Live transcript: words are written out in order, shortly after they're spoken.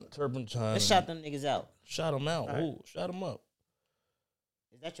turpentine. Let's shout them niggas out. Shout them out. Right. Ooh, shout them up.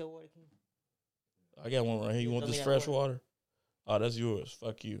 Is that your water, King? I got one right here. You want this fresh water? Oh, that's yours.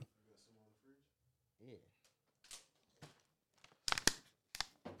 Fuck you. Yeah.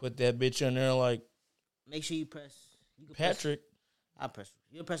 Put that bitch in there like Make sure you press. You can Patrick. I'll press.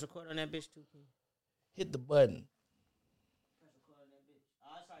 You'll press record on that bitch too, King. Hit the button. Press record on that bitch.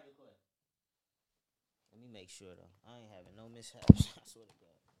 Oh, it's already recorded. Let me make sure though. I ain't having no mishaps. I swear to God.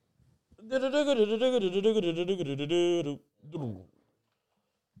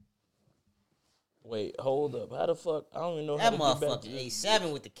 Wait, hold up. How the fuck? I don't even know That how to get back to motherfucker this.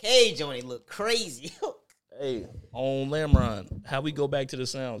 A7 with the cage on it look crazy. Hey, on Lamron, how we go back to the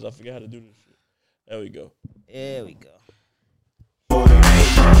sounds? I forgot how to do this shit. There we go. There we go.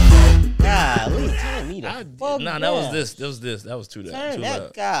 Golly, turn me the fuck Nah, down. that was this. That was this. That was too loud. Turn Too that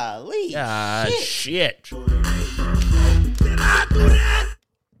loud. golly. Ah, shit.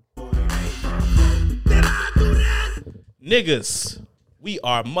 Niggas, we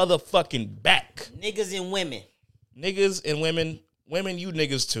are motherfucking back. Niggas and women. Niggas and women. Women, you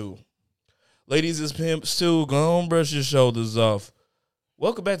niggas too. Ladies is pimps too. Go on, brush your shoulders off.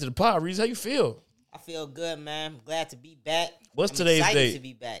 Welcome back to the pod, Reese. How you feel? I feel good, man. I'm glad to be back. What's I'm today's excited date? to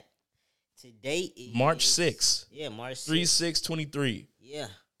be back. Today is March 6th. Yeah, March 6th. 3/6/23. Yeah.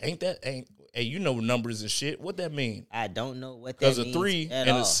 Ain't hey, you know numbers and shit. What that mean? I don't know what that Because means a 3 at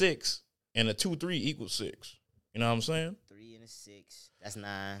and all. a 6 and a 2-3 equals 6. You know what I'm saying? 3 and a 6. That's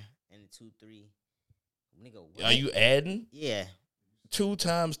 9 and a 2, 3. Nigga, what? Are you adding? Yeah, 2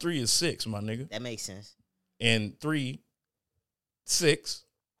 times 3 is 6, my nigga. that makes sense. And 3, 6,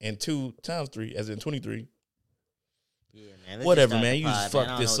 and 2 times 3, as in 23. Yeah, man. Let's Whatever, just start man. the You pod, just man. I fucked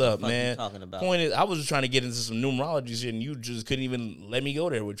don't this know what up, the fuck you man. talking about. Point is, I was just trying to get into some numerology shit, and you just couldn't even let me go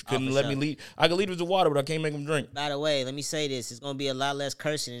there, which couldn't for let me sure. lead. I could lead with the water, but I can't make them drink. By the way, let me say this. It's going to be a lot less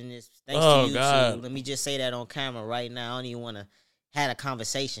cursing in this. Thanks Oh, to YouTube. God. Let me just say that on camera right now. I don't even want to have a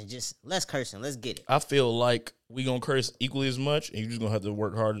conversation. Just less cursing. Let's get it. I feel like we gonna curse equally as much, and you just gonna have to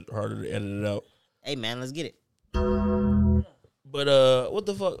work harder to edit it out. Hey, man, let's get it. But what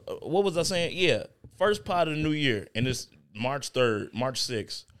the fuck? What was I saying? Yeah, first pod of the new year, and it's March 3rd, March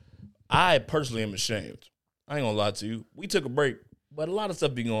 6th. I personally am ashamed. I ain't gonna lie to you. We took a break, but a lot of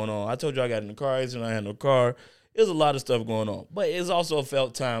stuff be going on. I told you I got in the car, and I had no car. There's a lot of stuff going on, but it's also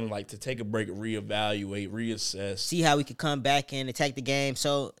felt time like to take a break, reevaluate, reassess. See how we could come back and attack the game.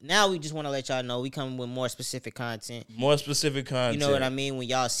 So now we just want to let y'all know we come with more specific content. More specific content. You know what I mean? When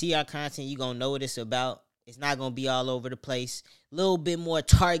y'all see our content, you going to know what it's about. It's not going to be all over the place. A little bit more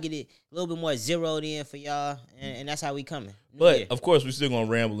targeted, a little bit more zeroed in for y'all. And that's how we coming. But, of course, we still going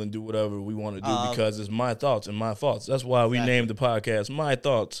to ramble and do whatever we want to do because it's my thoughts and my faults. That's why we named the podcast My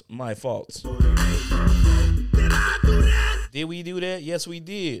Thoughts, My Faults. Did we do that? Yes, we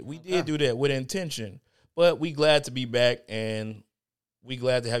did. We did do that with intention. But we glad to be back, and we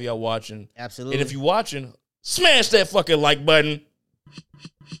glad to have y'all watching. Absolutely. And if you watching, smash that fucking like button.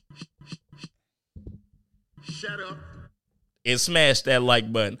 Shut up. And smash that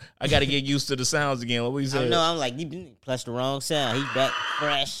like button. I got to get used to the sounds again. What we I said. know. I'm like, you plus the wrong sound. He's back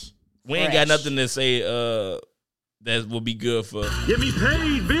fresh. We ain't got nothing to say that will be good for. Get me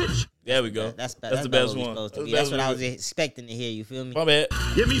paid, bitch. There we go. That's the best what we one. supposed to be. That's That's what I the was best expecting to hear. You feel me? My bad.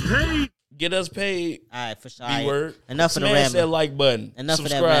 Get me paid. Get us paid. All right, for sure. B word. Enough of the Smash that rambling. like button. Enough of that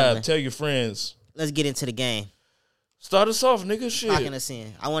Subscribe. rambling. Tell your friends. Let's get into the game. Start us off, nigga. Shit. Locking us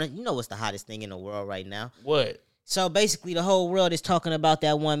in. I want to. You know what's the hottest thing in the world right now? What? So basically, the whole world is talking about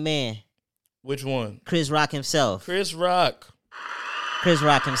that one man, Which one? Chris Rock himself. Chris Rock. Chris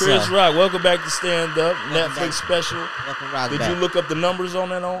Rock himself. Chris Rock. Welcome back to Stand Up. Welcome Netflix back. special. Welcome Rock Did back. you look up the numbers on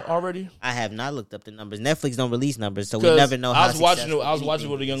that already? I have not looked up the numbers. Netflix don't release numbers, so we 'Cause never know how I was watching. successful I was watching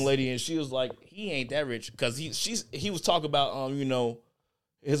anything with a young is. lady, and she was like, "He ain't that rich," because he was talking about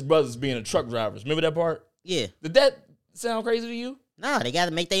his brothers being a truck drivers. Remember that part? Yeah. Did that sound crazy to you? Nah, they got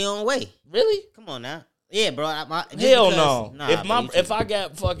to make their own way. Really? Come on now. Yeah, bro. Just Hell because- no. Nah, bro,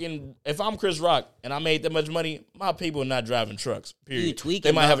 If I'm Chris Rock and I made that much money, my people are not driving trucks. Period. You tweaking,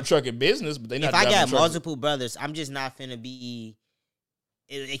 they might bro. have a truck in business, but they not if I driving got trucks. multiple brothers, I'm just not finna be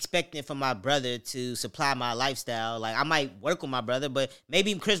expecting for my brother to supply my lifestyle. Like, I might work with my brother, but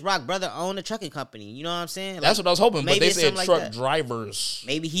maybe Chris Rock brother own a trucking company. You know what I'm saying? That's Like, what I was hoping, but maybe they it's said something like truck that. drivers.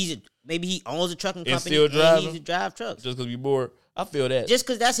 Maybe he owns a trucking And company still and driving? he drive trucks. Just because we bored. I feel that. Just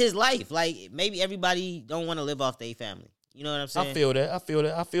because that's his life. Like, maybe everybody don't want to live off their family. You know what I'm saying? I feel that. At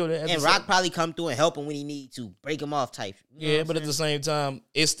And the Rock same- probably come through and help him when he need to, break him off type. You know Yeah, what but I'm at the same time,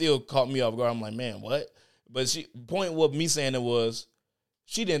 it still caught me off guard. I'm like, man, what? But point what me saying it was,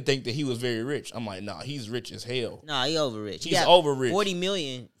 she didn't think that he was very rich. I'm like, nah, he's rich as hell. Nah, he over rich. He's over rich. 40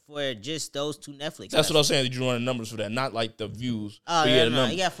 million for just those 2 Netflix. That's what I'm saying. Did you run the numbers for that? Not like the views. Oh but yeah, the no,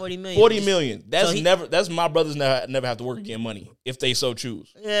 numbers. he got 40 million. 40 million. That's So he- never. That's my brothers never have to work again money if they so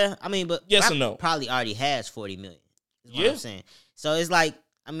choose. Yeah, I mean, but Yes Rock or no? probably already has 40 million. Is what Yeah. I'm saying. So it's like,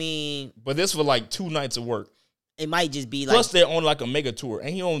 I mean, But this for like 2 nights of work. it might just be like, Plus they're on like a mega tour,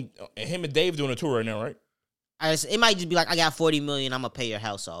 and him and Dave doing a tour right now, right? it might just be like, I got 40 million, I'm gonna pay your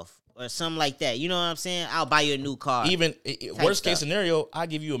house off or something like that. You know what I'm saying? I'll buy you a new car. Even worst case stuff. scenario, I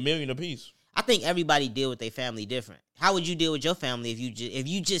give you $1 million apiece. I think everybody deal with their family different. How would you deal with your family if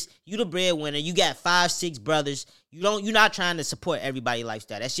you the breadwinner, you got 5, 6 brothers, you're not trying to support everybody's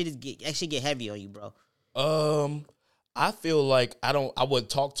lifestyle. That shit get heavy on you, bro. I feel like I would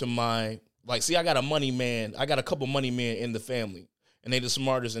talk to see, I got a money man. I got a couple money men in the family, and they the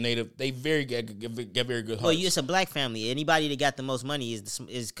smartest, and they very get very good hearts. Well, it's a black family. Anybody that got the most money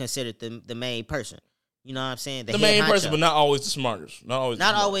is considered the main person. You know what I'm saying? the main person, but not always the smartest.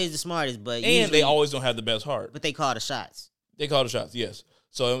 Not always the smartest, but And usually, they always don't have the best heart. but they call the shots. They call the shots, yes.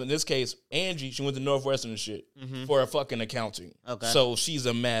 So in this case, Angie, she went to Northwestern and shit for a fucking accounting. Okay. So she's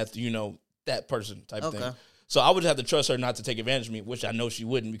a math, that person type Okay. thing. So I would have to trust her not to take advantage of me, which I know she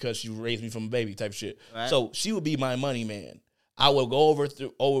wouldn't because she raised me from a baby type shit. Right. So she would be my money man. I will go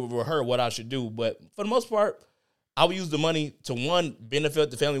over her what I should do, but for the most part, I would use the money to one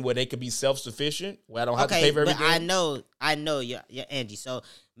benefit the family where they could be self-sufficient, where I don't have to pay for everything. But I know your Angie. So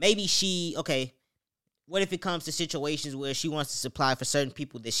maybe what if it comes to situations where she wants to supply for certain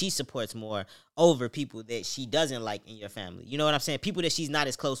people that she supports more over people that she doesn't like in your family? You know what I'm saying? People that she's not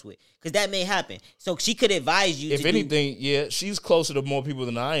as close with. Because that may happen. So she could advise you If anything, yeah, she's closer to more people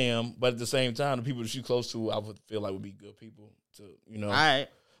than I am, but at the same time, the people that she's close to, I would feel like would be good people to, All right.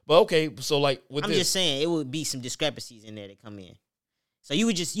 But okay, so like with I'm this, just saying it would be some discrepancies in there that come in. So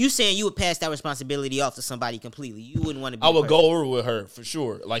you saying you would pass that responsibility off to somebody completely. You wouldn't want to be I the would person. go over with her for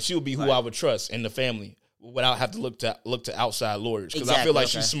sure. Like she would be who Right. I would trust in the family without have to look to outside lawyers because I feel Exactly, like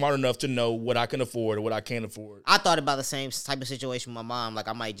okay. she's smart enough to know what I can afford or what I can't afford. I thought about the same type of situation with my mom. Like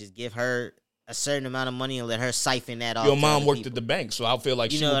I might just give her a certain amount of money and let her siphon that off. Your to mom other worked people. at the bank, so I feel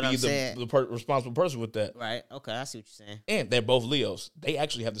like You she know would what be I'm saying? the responsible person with that. Right. Okay, I see what you're saying. And they're both Leos. They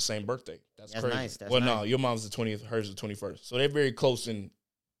actually have the same birthday. That's crazy. nice, that's well, nice. no, your mom's the 20th, hers is the 21st. So they're very close in.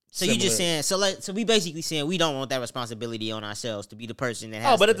 So you just similar. saying so we basically saying we don't want that responsibility on ourselves to be the person that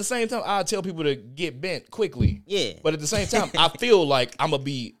has. Oh, but to, at the same time, I tell people to get bent quickly. yeah. But at the same time, I feel like I'm gonna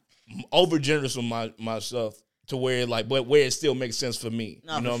be over generous with my stuff to where where it still makes sense for me.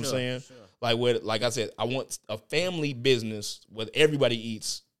 No, you know for what I'm sure, saying? for sure. Like I said, I want a family business where everybody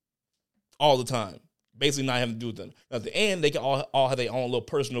eats all the time. Basically, not having to do with them. At the end, they can all have their own little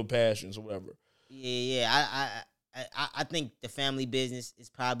personal passions or whatever. Yeah. I think the family business is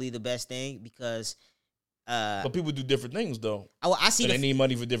probably the best thing because But people do different things though. I see And the they need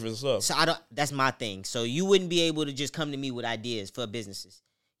money for different stuff. So that's my thing. So you wouldn't be able to just come to me with ideas for businesses.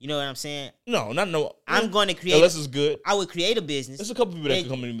 You know what I'm saying? No. I'm going to create. Unless it's good. I would create a business. There's a couple people that They- can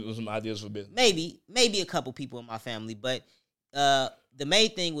come in with some ideas for business. Maybe a couple people in my family, but the main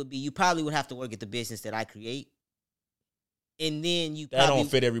thing would be you probably would have to work at the business that I create, and then you That probably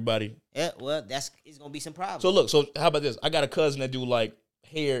don't fit everybody. Yeah, well, it's gonna be some problems. So look, how about this? I got a cousin that do like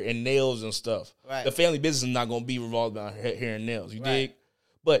hair and nails and stuff. Right. The family business is not gonna be revolved around hair and nails. You Right. dig?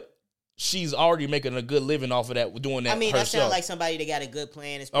 But she's already making a good living off of that, doing that I mean, that herself. sounds like somebody that got a good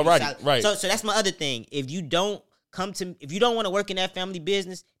plan. It's Oh, pretty right, solid. right. So that's my other thing. If you don't want to work in that family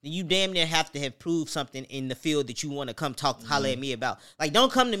business, then you damn near have to have proved something in the field that you want to come holler Mm-hmm. at me about. Like,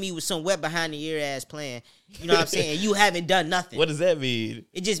 don't come to me with some wet behind the ear ass plan. You know what I'm saying? You haven't done nothing. What does that mean?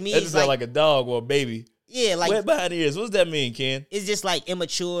 It just That means just sound like a dog or a baby. yeah, like Wet behind the ears. What does that mean, Ken? it's just like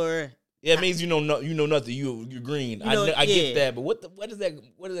immature. Yeah, it means you know nothing. You're green. You know, I get yeah. that, but what does that come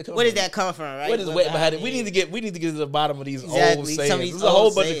Where from? does that come from? Right? What is wet behind it? We need to get to the bottom of these old Exactly. Some sayings. of these There's a whole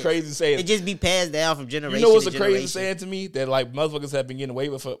old bunch of sayings. crazy sayings. It just be passed down from generation. You know what's to a crazy generation. saying to me that like motherfuckers have been getting away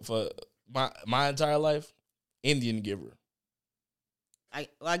with for my entire life? Indian giver.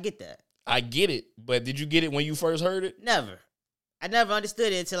 I get that. I get it, but did you get it when you first heard it? Never. I never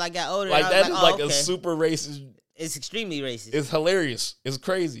understood it until I got older. Like and I that was is like oh, a okay. super racist. It's extremely racist. It's hilarious. It's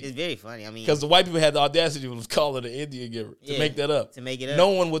crazy It's very funny. I mean, because the white people had the audacity to call it an Indian giver to Yeah, make that up, to make it up.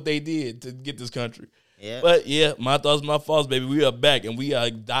 knowing what they did to get this country. yeah. But yeah, my thoughts, my faults, baby. We are back and we are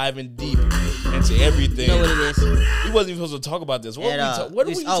diving deep into everything. You know what it is? We wasn't even supposed to talk about this. What, what are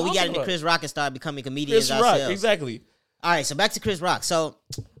we we talking got into about? Chris Rock and started becoming comedians Chris Rock, ourselves. exactly. All right, so back to Chris Rock. So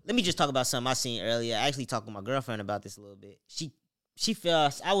let me just talk about something I seen earlier. I actually talked with my girlfriend about this a little bit. She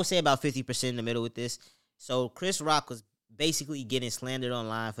fell, I would say about 50% in the middle with this. So Chris Rock was basically getting slandered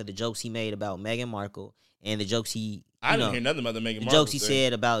online for the jokes he made about Meghan Markle and the jokes I didn't hear nothing about the Meghan the Markle jokes he thing.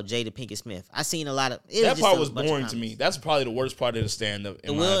 said about Jada Pinkett Smith. I seen a lot of That part was boring to me. That's probably the worst part of the stand-up.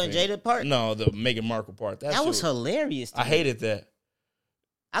 The Will and Jada part? No, the Meghan Markle part. That was hilarious. I hated that.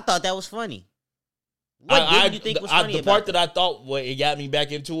 I thought that was funny. What did you think was funny the about part that I thought it got me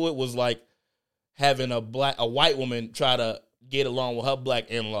back into it was like having a white woman try to get along with her black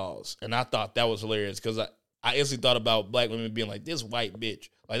in-laws, and I thought that was hilarious because I instantly thought about black women being like, this white bitch.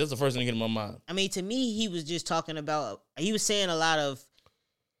 Like, that's the first thing that hit in my mind. I mean, to me, he was just talking about, he was saying a lot of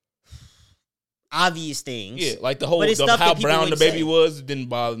obvious things. Yeah, like the whole, how brown the baby was, it didn't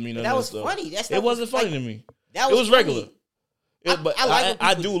bother me. That was funny. It wasn't funny to me. That was regular. But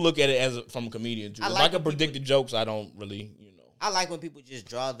I do look at it from a comedian, too. If I can predict the jokes, I don't really, I like when people just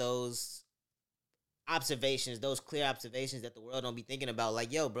draw those observations, those clear observations that the world don't be thinking about.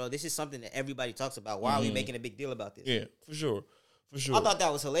 Like, yo, bro, this is something that everybody talks about. Why are we making a big deal about this? Yeah, for sure. I thought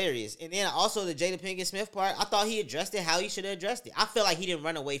that was hilarious. And then also the Jada Pinkett Smith part, I thought he addressed it how he should have addressed it. I feel like he didn't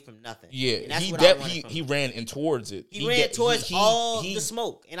run away from nothing. Yeah, he ran in towards it. He ran towards the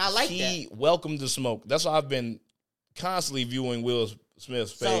smoke, and I like that. He welcomed the smoke. That's why I've been constantly viewing Will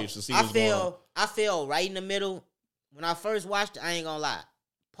Smith's page to see what's going on. I feel right in the middle. When I first watched it, I ain't gonna lie.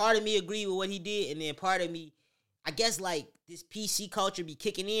 Part of me agreed with what he did, and then part of me, I guess, like, this PC culture be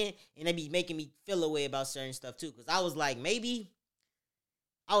kicking in, and they be making me feel a way about certain stuff, too. Because I was like,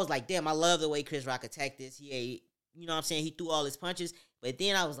 damn, I love the way Chris Rock attacked this. He threw all his punches. But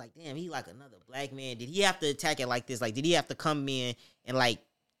then I was like, damn, he like another black man. Did he have to attack it like this? Like, did he have to come in and, like,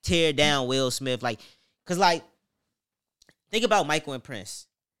 tear down Will Smith? Like, because, like, think about Michael and Prince.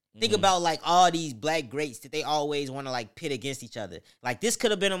 Think about, like, all these black greats that they always want to, like, pit against each other. Like, this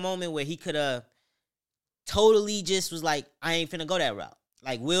could have been a moment where he could have totally just was like, I ain't finna go that route.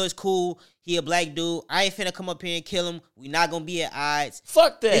 Like, Will is cool. He a black dude. I ain't finna come up here and kill him. We not gonna be at odds.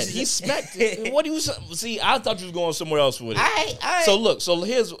 Fuck that. He smacked it. What do you see? I thought you was going somewhere else with it. All right. So look. So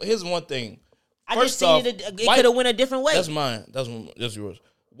here's one thing. I just seen it could have went a different way. That's mine. That's yours.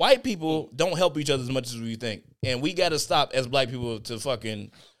 White people don't help each other as much as we think, and we got to stop as black people to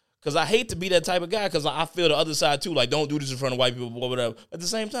fucking. Because I hate to be that type of guy. Because I feel the other side too. Like, don't do this in front of white people, whatever. At the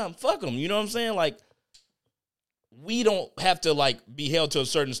same time, fuck them. You know what I'm saying? Like, we don't have to, like, be held to a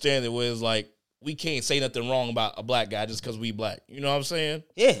certain standard where it's like we can't say nothing wrong about a black guy just because we black. You know what I'm saying?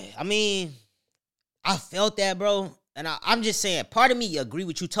 Yeah, I mean, I felt that, bro. And I'm just saying, part of me agree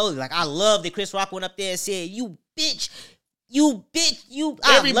with you totally. Like, I love that Chris Rock went up there and said, you bitch.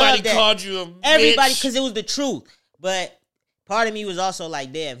 Everybody called you a bitch. Everybody, because it was the truth. But part of me was also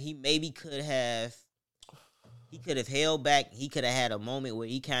like, damn, he maybe could have held back. He could have had a moment where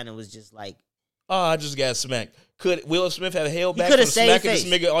he kind of was just like, oh, I just got smacked. Could Will Smith have held back from smacking this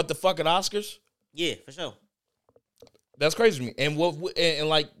nigga at the fucking Oscars? Yeah, for sure. That's crazy to me. And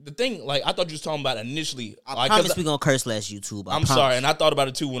like the thing, like I thought you was talking about initially. I promise we gonna curse less YouTube. I'm sorry, and I thought about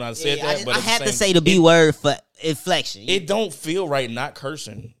it too when I said that. But I had to say the B word for inflection. It don't feel right not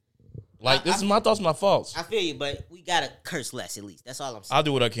cursing. Like this is my thoughts, my faults. I feel you, but we gotta curse less at least. That's all I'm saying. I'll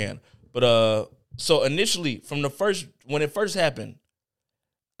do what I can. But so initially, when it first happened,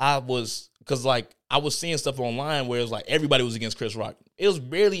 I was seeing stuff online where it was like everybody was against Chris Rock. It was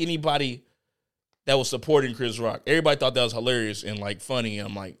barely anybody that was supporting Chris Rock. Everybody thought that was hilarious and like funny. And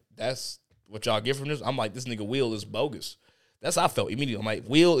I'm like, that's what y'all get from this? I'm like, this nigga Will is bogus. That's how I felt immediately. I'm like,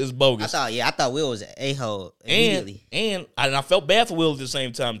 Will is bogus. I thought Will was an a-hole immediately. And I felt bad for Will at the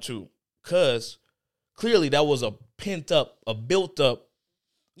same time too. Cause clearly that was a pent up, a built up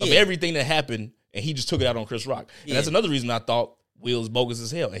of everything that happened, and he just took it out on Chris Rock. And that's another reason I thought Will's bogus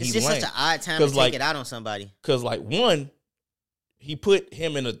as hell. And it's just such an odd time to take it out on somebody. Cause like one, he put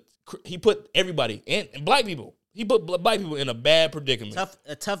everybody and black people. He put black people in a bad predicament.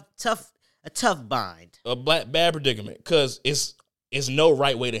 A tough bind. Bad predicament. Cause it's no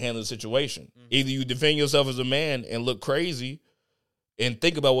right way to handle the situation. Mm-hmm. Either you defend yourself as a man and look crazy, and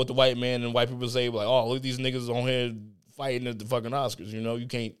think about what the white man and white people say, like, oh, look at these niggas on here fighting at the fucking Oscars. You know, you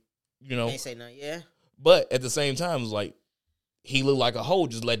can't say nothing. Yeah. But at the same time, it's like he looked like a hoe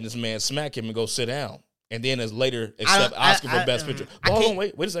just letting this man smack him and go sit down. And then as later accept Oscar for Best Picture. Hold on,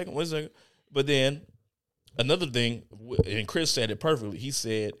 wait a second. But then another thing, and Chris said it perfectly. He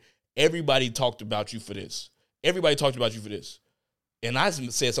said, everybody talked about you for this. Everybody talked about you for this. And I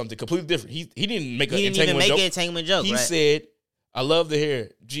said something completely different. He didn't make an entanglement joke. He said, I love the hair,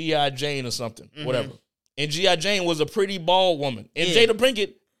 G.I. Jane or something, whatever. And G.I. Jane was a pretty bald woman. And Jada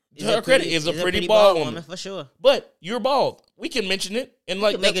Pinkett, to her credit, is a pretty bald woman. For sure. But you're bald. We can mention it. And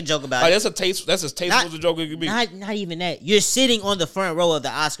like make a joke about it. That's as tasteful as a joke it could be. Not even that. You're sitting on the front row of the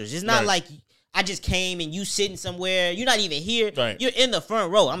Oscars. It's not like I just came and you sitting somewhere. You're not even here. Right. You're in the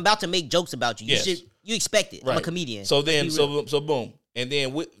front row. I'm about to make jokes about you. Yes. You expect it. I'm a comedian. So then, Let's be real. so boom, and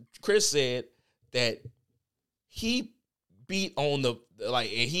then Chris said that he beat on and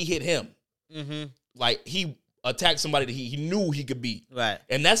he hit him. Mm-hmm. Like he attacked somebody that he knew he could beat. Right.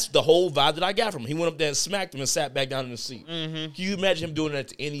 And that's the whole vibe that I got from him. He went up there and smacked him and sat back down in the seat. Mm-hmm. Can you imagine him doing that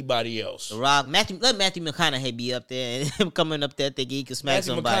to anybody else? The Rock, let Matthew McConaughey be up there and him coming up there thinking he could smack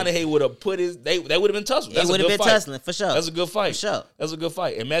Matthew somebody. McConaughey would have put they would have been tussling. It would have been tussling for sure. That's a good fight. For sure. That's a good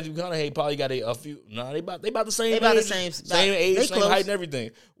fight. And Matthew McConaughey probably got a few. They about the same. They about age, the same age, they same close. height and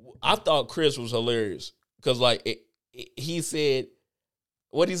everything. I thought Chris was hilarious because he said,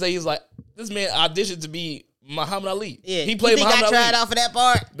 what did he say? He's like, this man auditioned to be Muhammad Ali. Yeah. He played you think Muhammad I tried Ali. out for that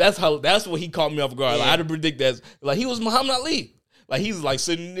part? That's what he caught me off guard. Like, Yeah. I didn't predict that. Like he was Muhammad Ali. Like he's like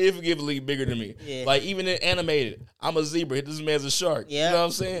significantly bigger than me. Yeah. Like even in animated, I'm a zebra. This man's a shark. Yeah. You know what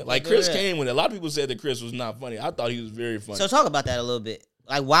I'm saying? Like Yeah. Chris came with it. A lot of people said that Chris was not funny. I thought he was very funny. So talk about that a little bit.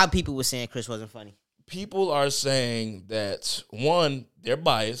 Like why people were saying Chris wasn't funny. People are saying that one, they're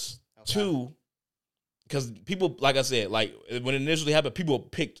biased. Okay. Two, because people, like I said, like when it initially happened, people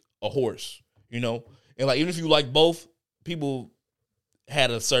picked a horse, you know, and like even if you like both, people had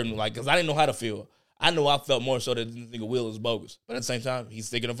a certain because I didn't know how to feel. I know I felt more so that this nigga Will is bogus, but at the same time, he's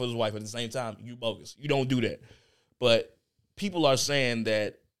sticking up for his wife. At the same time, you bogus. You don't do that. But people are saying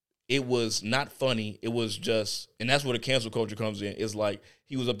that it was not funny. It was just, and that's where the cancel culture comes in. It's like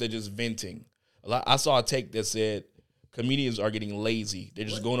he was up there just venting. I saw a take that said comedians are getting lazy. They're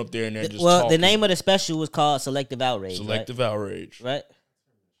just going up there and they're just Well, talking. the name of the special was called Selective Outrage. Selective outrage. Right?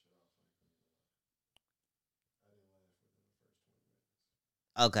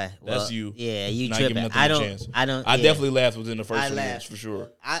 Okay. That's well, you. Yeah, you Not tripping. giving nothing I a don't. chance. I don't. I yeah. definitely laughed within the first I 2 laughed minutes for sure.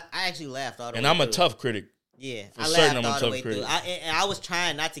 I actually laughed all the And way I'm a through. tough critic. Yeah, For I certain, laughed I'm a all the tough way critic. through. And I was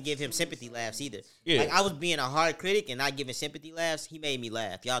trying not to give him sympathy laughs either. Yeah. Like I was being a hard critic and not giving sympathy laughs. He made me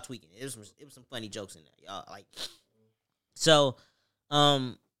laugh. Y'all tweaking. It was some funny jokes in there. Y'all like. So,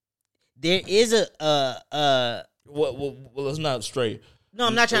 there is Well, it's not straight. No,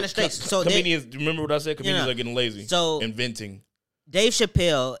 I'm not trying to straight. So comedians, remember what I said? Comedians are getting lazy. So inventing. Dave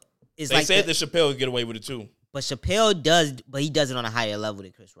Chappelle is They like said that Chappelle would get away with it too. but Chappelle does, but he does it on a higher level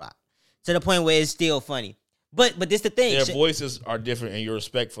than Chris Rock, to the point where it's still funny. But this the thing. Their voices are different, and your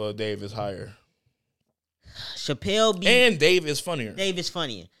respect for Dave is higher. Chappelle And Dave is funnier. Dave is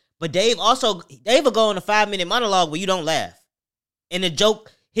funnier, but Dave will go on a 5-minute monologue where you don't laugh, and the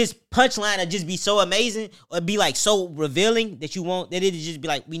joke, his punchline would just be so amazing, or be like so revealing that you won't. That it'd just be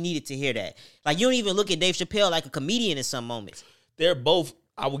like, we needed to hear that. Like you don't even look at Dave Chappelle like a comedian in some moments. They're both.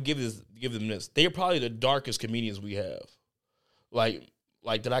 I would give them this. They're probably the darkest comedians we have. Like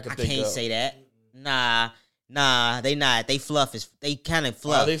that I could think of. I can't say that. Nah, they not. They they kind of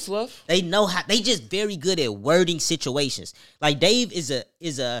fluff. Are they fluff? They know how. They just very good at wording situations. Like Dave is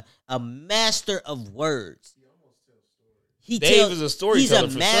a master of words. Dave is a storyteller.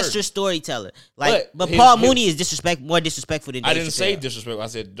 He's a master certain. storyteller. Like, but his- Paul Mooney is more disrespectful than Dave I didn't say Chappelle. disrespectful. I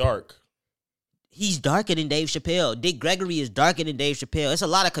said dark. He's darker than Dave Chappelle. Dick Gregory is darker than Dave Chappelle. It's a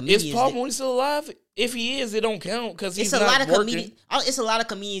lot of comedians. Is Paul Mooney still alive? If he is, it don't count because he's It's a not lot of working. comedians. It's a lot of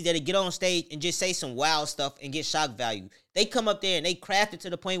comedians that get on stage and just say some wild stuff and get shock value. They come up there and they craft it to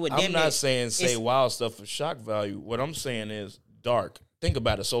the point where I'm not saying say it's- wild stuff for shock value. What I'm saying is dark. Think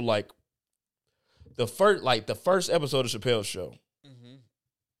about it. So like the first episode of Chappelle's show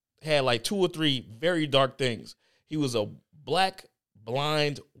had like 2 or 3 very dark things. He was a black,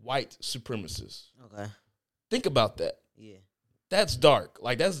 blind, white supremacist. Okay. Think about that. Yeah. That's dark.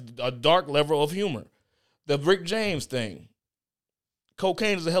 Like that's a dark level of humor. The Rick James thing.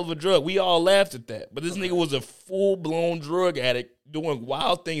 Cocaine is a hell of a drug. We all laughed at that. But this nigga was a full-blown drug addict doing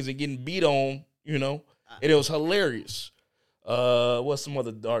wild things and getting beat on, you know? And it was hilarious. What's some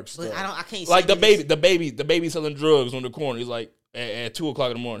other dark stuff? But I can't Like say the baby selling drugs on the corner. He's like at 2:00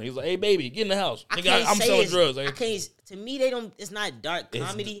 in the morning. He's like, "Hey baby, get in the house. Nigga, I'm selling drugs." I Like, can't. To me, they don't. It's not dark It's-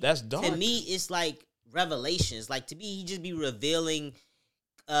 comedy. that's dark. To me, it's like revelations. Like to me, he just be revealing,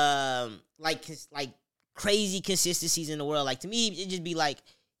 like crazy consistencies in the world. Like to me, it just be like,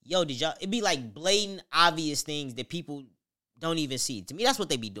 yo, did y'all? It'd be like blatant, obvious things that people don't even see. To me, that's what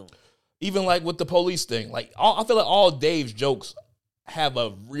they be doing. even like with the police thing, like I feel like all Dave's jokes have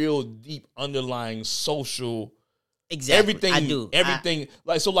a real deep underlying social. Exactly. Everything, I do. everything.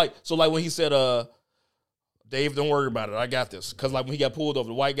 So when he said, Dave, don't worry about it. I got this. Because like when he got pulled over,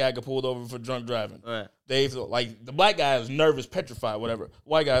 the white guy got pulled over for drunk driving. Right. Dave, like the black guy is nervous, petrified, whatever.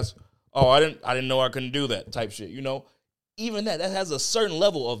 White guys, oh, I didn't know I couldn't do that type shit. You know, even that has a certain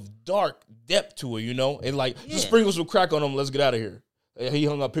level of dark depth to it. You know, and like Yeah. just sprinkle some crack on them. Let's get out of here. He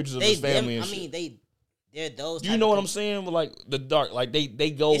hung up pictures of his family and shit. They're those. You know what I'm saying? With like the dark, like they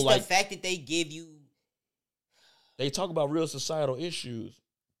go it's like the fact that they give you. they talk about real societal issues.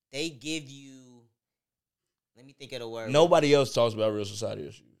 They give you. Let me think of the word. Nobody else talks about real society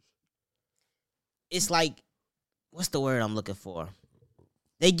issues. It's like, what's the word I'm looking for?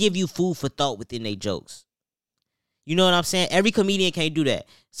 They give you food for thought within their jokes. You know what I'm saying? Every comedian can't do that.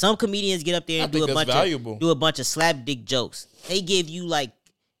 Some comedians get up there and do a bunch of slap dick jokes. They give you like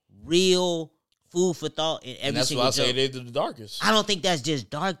real food for thought in every single joke. That's why I say they're the darkest. I don't think that's just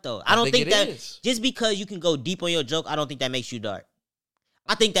dark though. I don't think that is. Just because you can go deep on your joke, I don't think that makes you dark.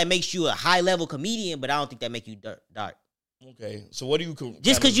 I think that makes you a high level comedian, but I don't think that make you dark. Okay, so what do you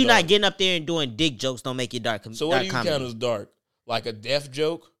just because you're not getting up there and doing dick jokes don't make you dark? So what do you count as dark? Like a death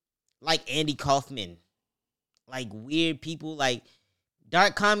joke? Like Andy Kaufman, like weird people. Like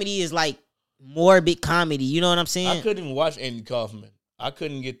dark comedy is like morbid comedy. You know what I'm saying? I couldn't even watch Andy Kaufman. I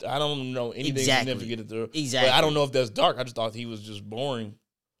couldn't get. I don't know anything significant through. Exactly. But I don't know if that's dark. I just thought he was just boring.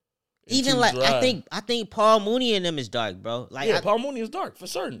 Even like dry. I think Paul Mooney and them is dark, bro. Like Paul Mooney is dark for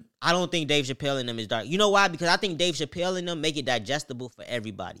certain. I don't think Dave Chappelle and them is dark. You know why? Because I think Dave Chappelle and them make it digestible for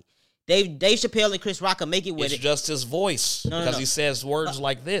everybody. Dave Chappelle and Chris Rock make it with it's just his voice because he says words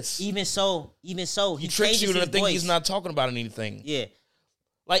like this. Even so, he tricks you to think he's not talking about anything. Yeah,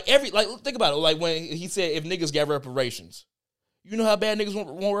 like think about it. Like when he said if niggas got reparations, you know how bad niggas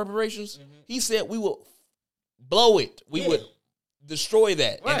want reparations. Mm-hmm. He said we will blow it. We would destroy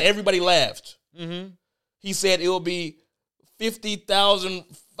that, and everybody laughed. Mm-hmm. He said it will be 50,000,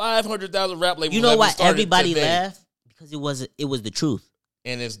 500,000 rap labels. You know why everybody laughed? Because it was the truth.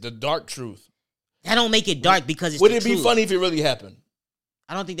 And it's the dark truth. That don't make it dark because it's Would the it truth. be funny if it really happened?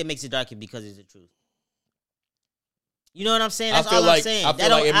 I don't think that makes it dark because it's the truth. You know what I'm saying? That's all I'm saying.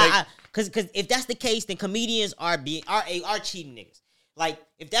 Because if that's the case, then comedians are cheating niggas. Like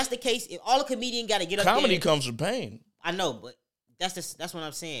if that's the case, if all a comedian got to get up there, comedy comes from pain. I know, but that's what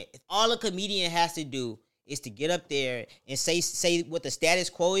I'm saying. If all a comedian has to do is to get up there and say what the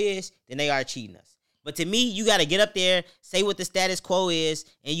status quo is, then they are cheating us. But to me, you got to get up there, say what the status quo is,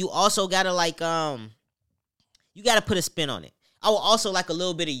 and you also got to you got to put a spin on it. I would also like a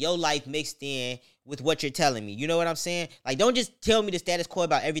little bit of your life mixed in with what you're telling me. You know what I'm saying? Like, don't just tell me the status quo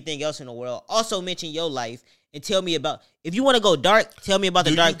about everything else in the world. Also mention your life and tell me about, if you want to go dark, tell me about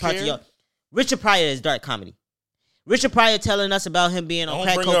the dark parts of your. Richard Pryor is dark comedy. Richard Pryor telling us about him being on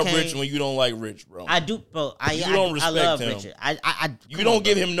crack cocaine. Don't bring up Rich when you don't like Rich, bro. I do, bro. You don't respect love him. Richard. You don't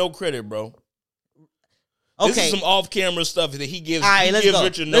give him no credit, bro. Okay. This is some off-camera stuff that he gives. All right, let's go.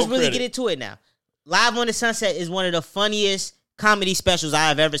 Richard no let's really credit. get into it now. Live on the Sunset is one of the funniest comedy specials I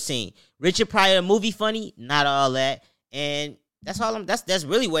have ever seen. Richard Pryor, movie funny, not all that, and that's all. That's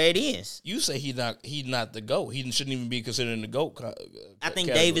really where it is. You say he's not the GOAT. He shouldn't even be considered in the GOAT. I think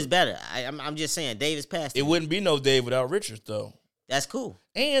Dave is better. I'm just saying Dave is past. It wouldn't be no Dave without Richard though. That's cool.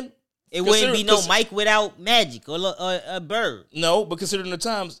 And it wouldn't be no Mike without Magic or a Bird. No, but considering the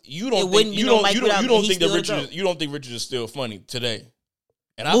times, you don't think Richard is still funny today.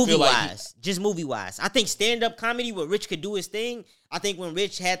 And I feel like movie wise, I think stand up comedy where Rich could do his thing. I think when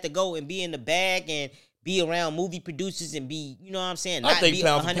Rich had to go and be in the bag and be around movie producers and be, you know what I'm saying? I think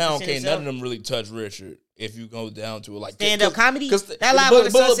pound for pound can't none of them really touch Richard if you go down to it like stand up comedy. That Live on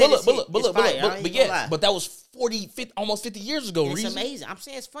the Sunset is fire. But yeah, but that was 50, almost 50 years ago. It's amazing. I'm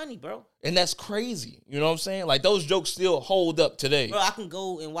saying it's funny, bro. And that's crazy. You know what I'm saying? Like those jokes still hold up today. Bro, I can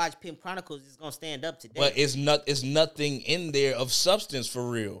go and watch Pimp Chronicles. It's gonna stand up today. But it's nothing in there of substance for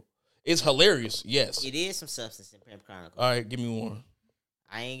real. It's hilarious. Yes, it is some substance in Pimp Chronicles. All right, give me one.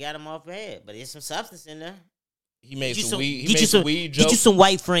 I ain't got him off my head, but there's some substance in there. He made some weed. He made some weed jokes. Get you some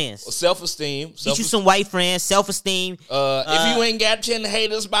white friends. Self-esteem. Get you some white friends. Self-esteem. If you ain't got 10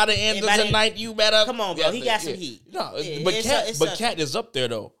 haters by the end of the night, you better. Come on, bro. He got some heat. No, but Cat is up there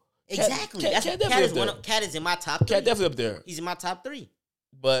though. Exactly. Cat is in my top 3. Cat definitely up there. He's in my top 3.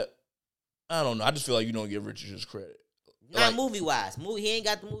 But I don't know. I just feel like you don't give Richard his credit. Not movie wise. He ain't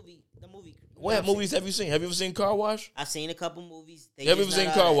got the movie. What movies have you seen? Have you ever seen Car Wash? I've seen a couple movies. Have you ever seen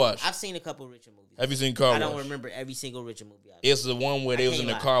Car Wash? I've seen a couple Richard movies. Have you seen Car Wash? I don't remember every single Richard movie. It's the one where they was in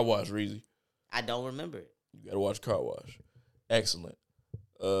the car wash, Reezy. I don't remember it. You gotta watch Car Wash. Excellent.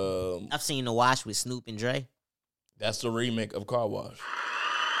 I've seen The Wash with Snoop and Dre. That's the remake of Car Wash.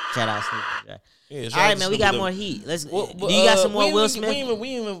 Shout out Snoop and Dre. Yeah, all right, man, we got more heat. Let's. Do you got some more Will Smith?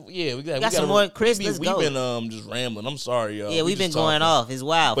 We got some more Chris. Let's go. We've been just rambling. I'm sorry, y'all. Yeah, we've been going off. It's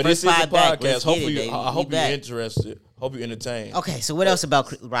wild. But this is a podcast. Hopefully, I hope you're interested. Hope you're entertained. Okay, so what else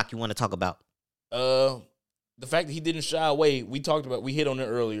about Rock you want to talk about? the fact that he didn't shy away, we hit on it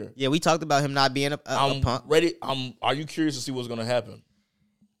earlier. Yeah, we talked about him not being a punk. Ready. Are you curious to see what's gonna happen?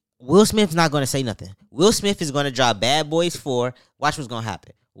 Will Smith's not going to say nothing. Will Smith is going to drop Bad Boys 4. Watch what's going to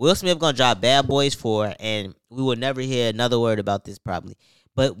happen. Will Smith going to drop Bad Boys 4, and we will never hear another word about this probably.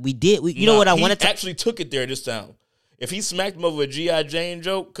 But we did. You know what I wanted to actually took it there this time. If he smacked him over a G.I. Jane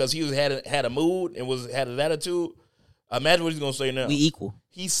joke because he had a mood and had an attitude, imagine what he's going to say now. We equal.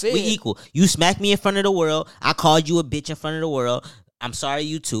 He said we equal. You smacked me in front of the world. I called you a bitch in front of the world. I'm sorry,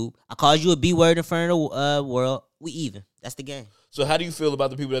 YouTube. I called you a B word in front of the world. We even. That's the game. So how do you feel about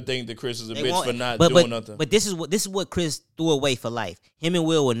the people that think that Chris is a bitch for not doing nothing? But this is what Chris threw away for life. Him and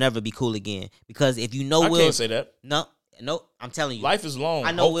Will never be cool again. Because if you know I Will, can't say that. No, I'm telling you. Life is long.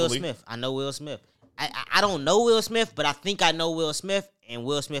 I know hopefully. Will Smith. I don't know Will Smith, but I think I know Will Smith, and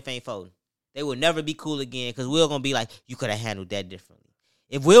Will Smith ain't folding. They will never be cool again because Will gonna be like, you could have handled that differently.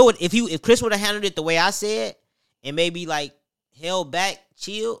 If Chris would have handled it the way I said, and maybe like held back,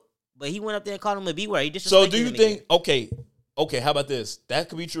 chilled, but he went up there and called him a B word. He disrespected So do you him think? again. Okay, how about this? That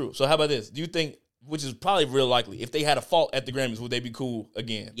could be true. So how about this? Do you think, which is probably real likely, if they had a fault at the Grammys, would they be cool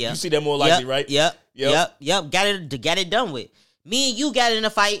again? Yeah. You see that more likely, right? Yep. Got it done with. Me and you got in a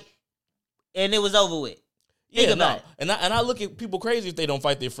fight, and it was over with. Think about it. And I look at people crazy if they don't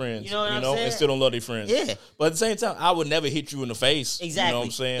fight their friends. You know what I'm saying? And still don't love their friends. Yeah. But at the same time, I would never hit you in the face. Exactly. You know what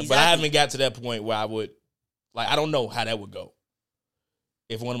I'm saying? Exactly. But I haven't got to that point where I would, like, I don't know how that would go.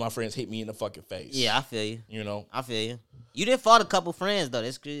 If one of my friends hit me in the fucking face. Yeah, I feel you. You know? I feel you. You did fought a couple friends though.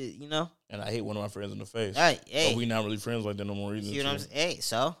 That's good, you know. And I hit one of my friends in the face. All right, hey. But we not really friends like that no more reason. You know what I'm saying? Hey,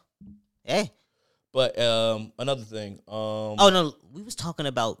 so, hey. But another thing. Oh no, we was talking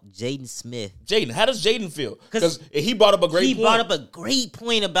about Jaden Smith. Jaden, how does Jaden feel? Because he brought up a great point. He brought up a great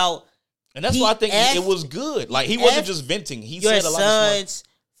point about, and that's why I think it was good. Like he wasn't just venting. He said a lot of son's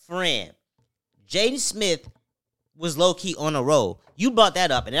friend. Jaden Smith was low key on a roll. You brought that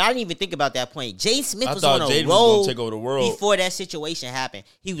up, and I didn't even think about that point. Jaden Smith was on a roll take over the world before that situation happened.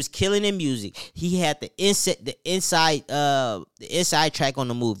 He was killing in music. He had the inside track on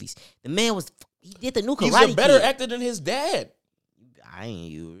the movies. The man was. He did the new Karate Kid. He's a better actor than his dad. I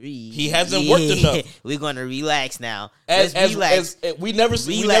ain't you read. He hasn't worked enough. We're gonna relax now. Relax. We never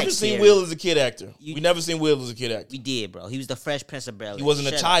seen Will as a kid actor. We never seen Will as a kid actor. We did, bro. He was the Fresh Prince of Bel-Air. He wasn't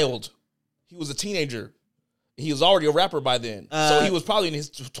a child. He was a teenager. He was already a rapper by then. So he was probably in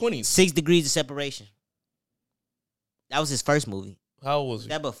his 20s. 6 Degrees of Separation. That was his first movie. How old was he?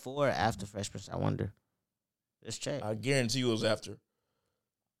 That before or after Fresh Prince? I wonder. Let's check. I guarantee you it was after.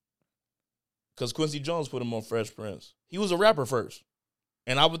 Because Quincy Jones put him on Fresh Prince. He was a rapper first.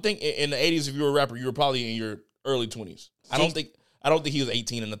 And I would think in the 80s, if you were a rapper, you were probably in your early 20s. I don't think he was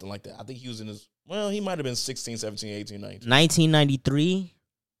 18 or nothing like that. I think he was in his, well, he might have been 16, 17, 18, 19. 1993.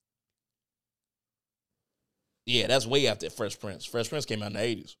 Yeah, that's way after Fresh Prince. Fresh Prince came out in the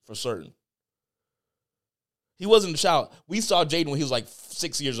 80s, for certain. He wasn't a child. We saw Jaden when he was like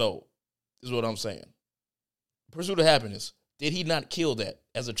 6 years old, is what I'm saying. Pursuit of Happiness. Did he not kill that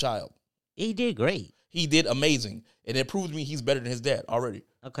as a child? He did great. He did amazing. And it proved to me he's better than his dad already.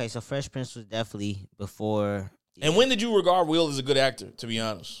 Okay, so Fresh Prince was definitely before. Yeah. And when did you regard Will as a good actor, to be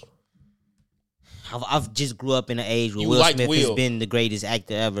honest? I've just grew up in an age where Will Smith has been the greatest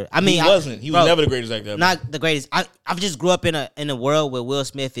actor ever. I mean, he wasn't. He was never the greatest actor ever. Not the greatest. I've just grew up in a world where Will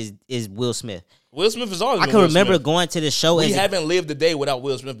Smith is Will Smith. Will Smith is always. I can remember going to the show. We haven't lived a day without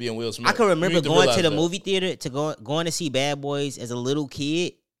Will Smith being Will Smith. I can remember going to the movie theater going to see Bad Boys as a little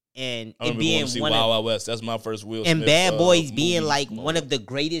kid. And it being one Wild Wild West. That's my first Will Smith. And Bad Boys being like one of the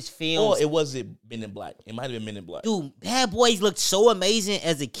greatest films. Or it was Men in Black. It might have been Men in Black. Dude, Bad Boys looked so amazing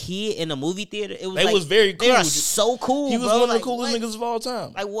as a kid in a movie theater. It was very cool. They are so cool. He was one of the coolest niggas of all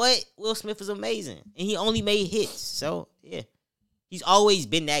time. Like what? Will Smith was amazing, and he only made hits. So yeah, he's always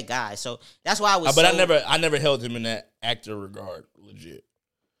been that guy. So that's why I was. But I never held him in that actor regard. Legit.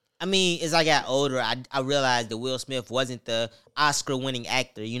 I mean, as I got older, I realized that Will Smith wasn't the Oscar-winning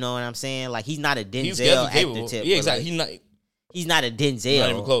actor. You know what I'm saying? Like, he's not a Denzel actor tip. Yeah, exactly. Like, he's not a Denzel. Not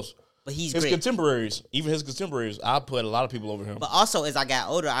even close. But he's his great. Contemporaries, I put a lot of people over him. But also, as I got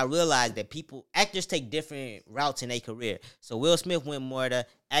older, I realized that actors take different routes in their career. So Will Smith went more the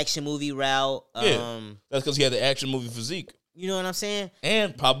action movie route. Yeah, that's because he had the action movie physique. You know what I'm saying?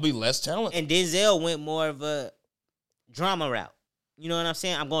 And probably less talent. And Denzel went more of a drama route. You know what I'm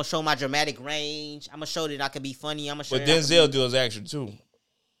saying? I'm going to show my dramatic range. I'm going to show that I can be funny. I'm going to show But Denzel does action too.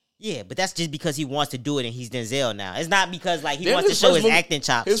 Yeah, but that's just because he wants to do it and he's Denzel now. It's not because like he wants to show his acting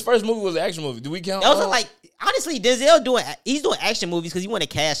chops. His first movie was an action movie. Do we count? Those are like, honestly, Denzel doing action movies because he want to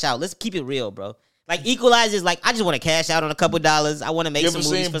cash out. Let's keep it real, bro. Like Equalizer is like I just want to cash out on a couple dollars. I want to make some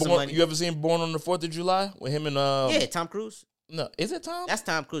movies for some money. You ever seen Born on the 4th of July with him and Yeah, Tom Cruise. No, is it Tom? That's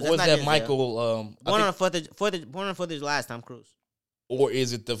Tom Cruise. Or That's is not that Denzel. Michael? Born on the 4th of July is Tom Cruise. Or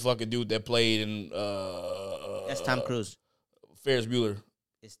is it the fucking dude that played in That's Tom Cruise. Ferris Bueller?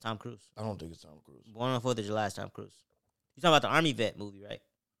 It's Tom Cruise. I don't think it's Tom Cruise. Born on the 4th of July is Tom Cruise. You talking about the Army vet movie, right?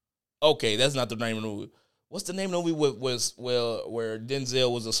 Okay, that's not the name of the movie. What's the name of the movie where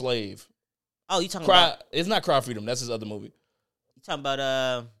Denzel was a slave? Oh, you talking about? It's not Cry Freedom. That's his other movie. You talking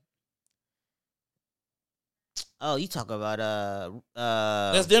about? Oh, you talking about?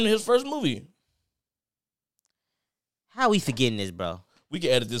 That's then his first movie. How we forgetting this, bro? We can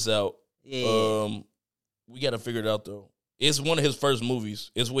edit this out. Yeah. We got to figure it out though. It's one of his first movies.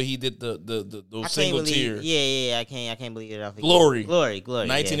 It's where he did the single tier. Yeah. I can't believe it. Glory.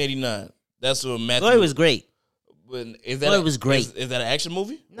 1989. That's what Matthew. Glory was great. Is that Glory was great. Is that an action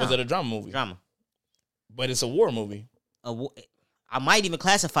movie? No. Or is that a drama movie? Drama. But it's a war movie. I might even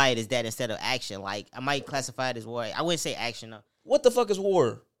classify it as that instead of action. Like I might classify it as war. I wouldn't say action though. What the fuck is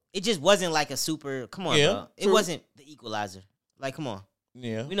war? It just wasn't like a super. Come on, Yeah, bro. It true. wasn't The Equalizer. Like, come on.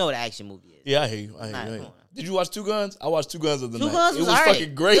 Yeah. We know what an action movie is. Yeah, I hear you. Nah, come on. Did you watch Two Guns? I watched Two Guns of the Two night. Guns It was alright.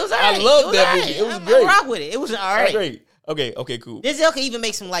 fucking great. It was alright. I loved It was that alright. movie. It was I great. rock with it. It was all right. Great. Okay, cool. Denzel can even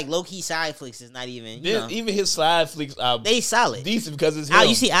make some like low key side flicks. It's not even. You know, Even his side flicks are they solid. decent because it's him.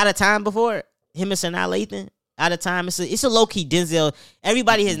 You see Out of Time before him and Sanaa Lathan? Out of Time. It's a low key Denzel.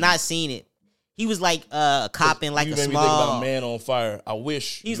 Everybody has not seen it. He was like a cop in like you a made me think small. about Man on Fire. I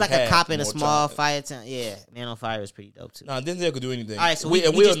wish He was you like a had cop in a more small time. fire town. Yeah, Man on Fire was pretty dope too. Nah, Denzel could do anything. All right, so we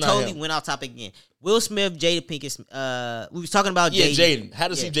Will's just not totally him. went off topic again. Will Smith, Jada Pinkett. We was talking about Yeah, Jaden. Jaden. How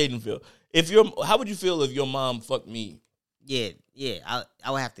does Yeah. Jaden feel? How would you feel if your mom fucked me? Yeah.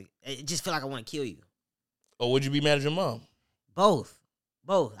 I would have to. I just feel like I want to kill you. Or would you be mad at your mom? Both.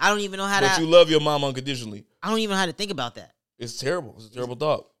 I don't even know how But to. you love your mom unconditionally. I don't even know how to think about that. It's terrible. It's a terrible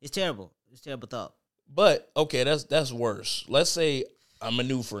thought. It's terrible. It's a terrible thought. But okay, that's worse. Let's say I'm a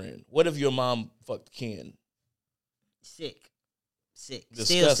new friend. What if your mom fucked Ken? Sick. Still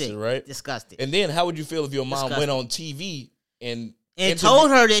Disgusted, sick. right? Disgusted. And then how would you feel if your mom Disgusting. went on TV and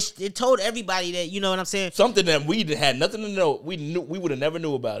told her that. It told everybody that. You know what I'm saying? something that we had nothing to know? We would have never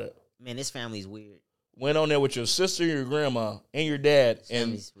knew about it. Man, this family's weird. Went on there with your sister, your grandma, and your dad, This and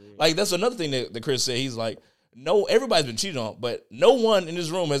family's weird. like that's another thing that Chris said. He's like, no, everybody's been cheated on, but no one in this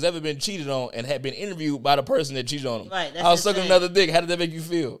room has ever been cheated on and had been interviewed by the person that cheated on him. Right, that's I was sucking insane. another dick. How did that make you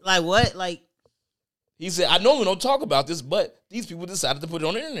feel? Like what? Like, He said, I normally don't talk about this, but these people decided to put it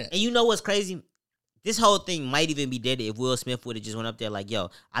on the internet. and you know what's crazy? This whole thing might even be dead if Will Smith would have just went up there like, yo,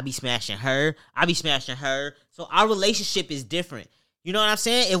 I be smashing her. So our relationship is different. You know what I'm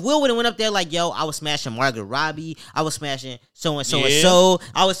saying? If Will would have went up there like, yo, I was smashing Margaret Robbie, I was smashing so and so,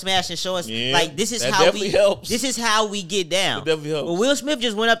 I was smashing so and so. Yeah, Like this is that how definitely helps. This is how we get down. It definitely helps. But Will Smith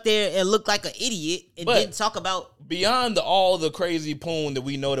just went up there and looked like an idiot and But- didn't talk about. Beyond all the crazy poon that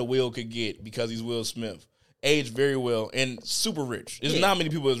we know that Will could get because he's Will Smith, aged very well and super rich. There's Yeah. not many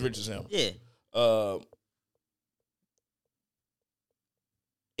people as rich as him. Yeah,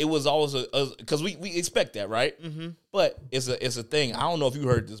 It was always because we expect that, right? mm-hmm. But it's a thing. I don't know if you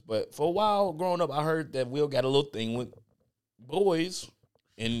heard this, but for a while growing up, I heard that Will got a little thing with boys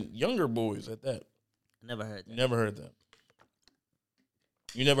and younger boys at that. Never heard You that. never heard that.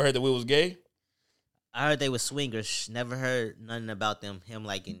 You never heard that Will was gay? I heard they were swingers. Never heard nothing about them. Him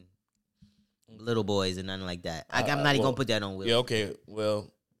liking little boys and nothing like that. I'm not even well, gonna put that on Will. Yeah, okay.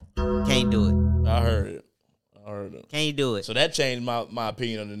 Well, Can't do it. I heard it. Can't do it. So that changed my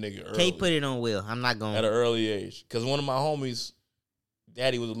opinion on the nigga early. Can't put it on Will. I'm not at going. an early age. Because one of my homies,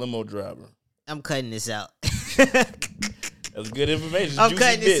 daddy was a limo driver. I'm cutting this out. That's good information. I'm Juicy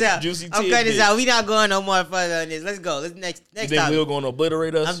cutting this bit, out. Juicy I'm cutting this tidbit. out. We not going no more further on this. Let's go. Let's next You next think topic. Will going to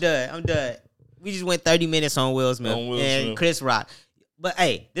obliterate us? I'm done. We just went 30 minutes on Will Smith On Will and Smith. Chris Rock. But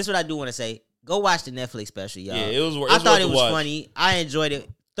hey, this is what I do want to say. Go watch the Netflix special, y'all. Yeah, it was. I thought it worth was the watch. funny. I enjoyed it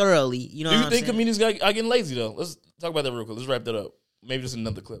thoroughly. You know Do what you I'm think saying? comedians are getting lazy though? Let's talk about that real quick. Let's wrap that up. Maybe just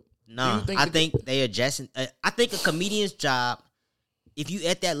another clip. No, Do you I think they adjusting. I think a comedian's job, if you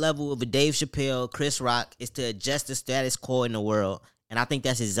at that level of a Dave Chappelle, Chris Rock, is to adjust the status quo in the world, and I think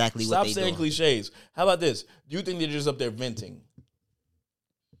that's exactly what Stop they saying doing. cliches. How about this? Do you think they're just up there venting?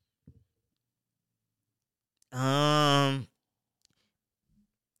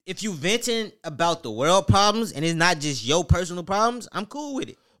 If you venting about the world problems and it's not just your personal problems, I'm cool with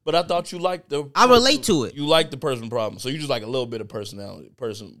it. But I thought you liked the. I relate to it. You like the person problem, so you just like a little bit of personality,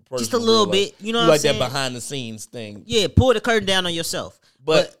 Just a little real bit. life. You know you what like I'm saying? that behind the scenes thing. Yeah, pull the curtain down on yourself.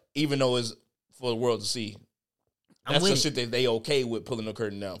 But even though it's for the world to see, I'm that's with the it. shit that they okay with pulling the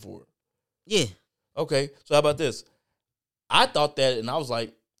curtain down for. Yeah, Okay, so how about this? I thought that, and I was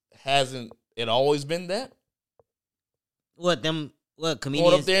like, hasn't it always been that? What Going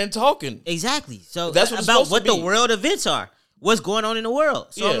comedians? up there and talking. Exactly. So That's what it's about supposed what to the be. world events are. What's going on in the world?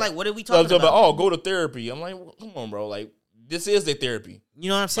 So Yeah. I'm like, what are we So I'm talking about? oh, go to therapy. I'm like, well, come on, bro. Like, this is their therapy. You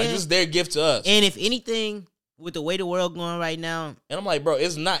know what I'm Like, saying? this is their gift to us. And if anything, with the way the world going right now, And I'm like, bro,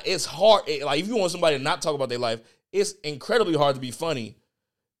 it's not. It's hard. Like, if you want somebody to not talk about their life, it's incredibly hard to be funny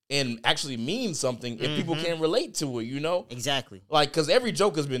and actually mean something if people can't relate to it. You know, exactly. like, because every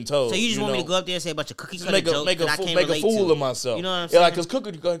joke has been told. So you just want me know? to go up there and say a bunch of cookie Just cutter make jokes that I can't make a relate fool to? of myself. You know what I'm Yeah, saying? like, because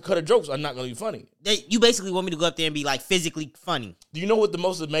cookie cutter jokes are not going to be funny. You basically want me to go up there and be like physically funny. Do you know what the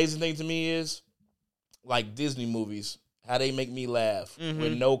most amazing thing to me is? Like Disney movies, how they make me laugh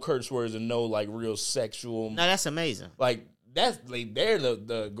with no curse words and no like real sexual. No, that's amazing. Like that's like they're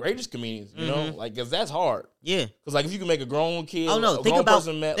the greatest comedians, you know, like because that's hard. Yeah. Because like if you can make a grown kid, Oh no, a think grown about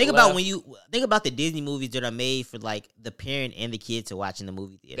person when you think about the Disney movies that are made for like the parent and the kid to watch in the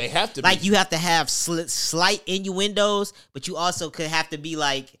movie theater. They have to like be. you have to have slight innuendos, but you also could have to be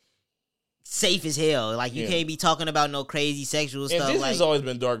like safe as hell. Like you Yeah. can't be talking about no crazy sexual And stuff. Disney's Like always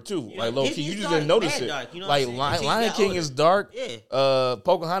been dark too. You know, Like low key, Disney's you just dark, didn't notice mad it. dark, you know what Like I'm saying? Until you Lion got King older. is dark. Yeah.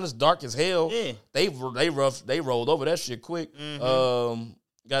 Pocahontas dark as hell. Yeah. They rolled over that shit quick.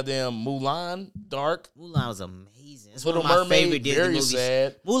 Goddamn Mulan dark. Mulan was amazing. It's Little one of my Mermaid favorite Disney very movies.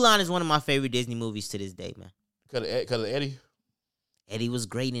 sad. Mulan is one of my favorite Disney movies to this day, man. Cause of Eddie. Eddie was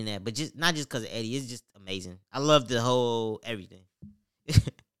great in that, but just not just because of Eddie. It's just amazing. I love the whole everything.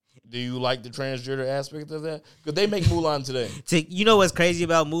 Do you like the transgender aspect of that? Because they make Mulan today. You know what's crazy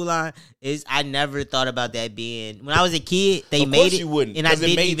about Mulan is I never thought about that being when I was a kid. They Of made course it, you wouldn't, and I 'cause it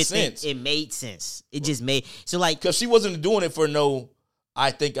didn't made even sense. think it made sense. It just made so like Because she wasn't doing it for no,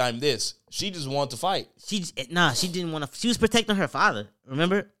 I think I'm this. She just wanted to fight. she didn't want to. She was protecting her father.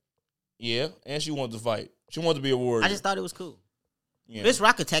 Remember? Yeah, and she wanted to fight. She wanted to be a warrior. I just thought it was cool. yeah. Chris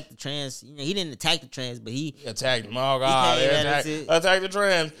Rock attacked the trans. You know, he didn't attack the trans, but he He attacked him. Oh, God. came They at us attacked the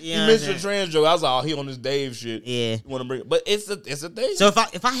trans. You He know what mentioned I'm the trans joke. I was like, oh, he on this Dave shit. yeah. You want to bring it. But it's a thing. So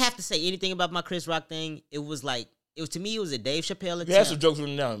if I have to say anything about my Chris Rock thing, it was like to me it was a Dave Chappelle you attempt. have some jokes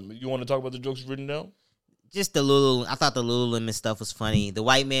written down. You want to talk about the jokes written down? Just the Lulu. I thought the Lululemon stuff was funny. The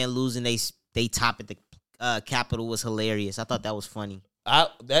white man losing they top at the Capitol was hilarious. I thought that was funny.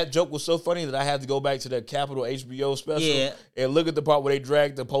 That joke was so funny that I had to go back to that Capitol HBO special Yeah. and look at the part where they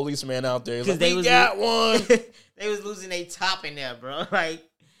dragged the policeman out there. It's like, they we was got one. they was losing their top in there, bro. Like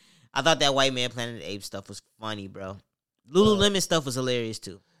I thought that white man Planet of the Apes stuff was funny, bro. Lululemon stuff was hilarious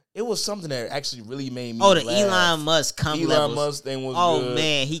too. It was something that actually really made me Oh, the laugh. Elon Musk Elon levels. Musk thing was Oh good.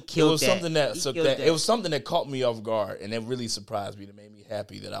 man, he It killed was that. something that, He so killed that that. it was something that caught me off guard, and it really surprised me. That made me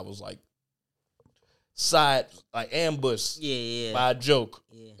happy that I was like ambushed Yeah. by a joke.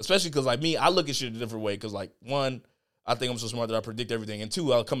 Yeah. Especially because like me, I look at shit a different way. Because like one, I think I'm so smart that I predict everything, and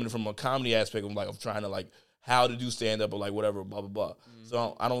two, I'm coming from a comedy aspect of like of trying to like how to do stand up or like whatever, blah blah blah.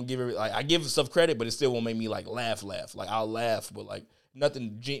 So I don't give it like I give stuff credit, but it still won't make me like laugh. Like I'll laugh, but like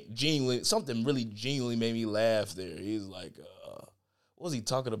nothing genuinely, something really genuinely made me laugh. There, he's like, what was he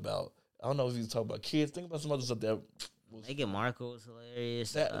talking about? I don't know if he was talking about kids. Think about some other stuff that was Meghan Markle was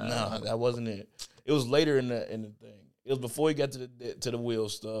hilarious. no, that wasn't it. It was later in the thing. It was before he got to the Will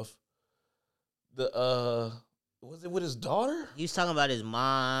stuff. Was it with his daughter? He was talking about his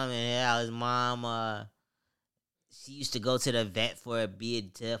mom and how his mom she used to go to the vet to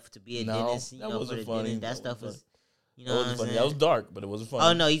be a No, dentist. that wasn't funny. That stuff was, you That know, what wasn't I'm funny. saying? That was dark, but it wasn't funny.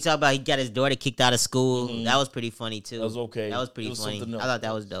 Oh no, he talked about he got his daughter kicked out of school. That was pretty funny too. That was okay. That was It pretty was funny. something I else. thought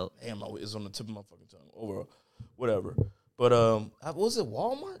that was dope. Damn, it's on the tip of my fucking tongue. Overall, whatever. But was it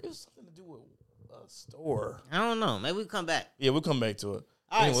Walmart? It was something to do with a store. I don't know. Maybe we come back. Yeah, we'll come back to it.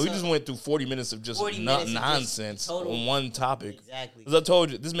 All right, Anyway, we so- just went through 40 minutes of just 40 minutes of just nonsense total- on one topic. Exactly. As I told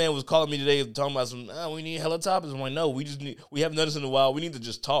you, this man was calling me today talking about some, we need hella topics. I'm like, no, we haven't done this in a while. We need to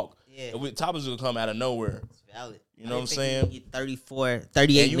just talk. Yeah. And topics will come out of nowhere. It's valid. You know what I'm I didn't think saying? we could get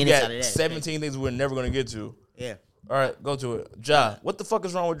 38 And you minutes got out of that. 17 things we're never going to get to. Yeah. All right, go to it. Ja, what the fuck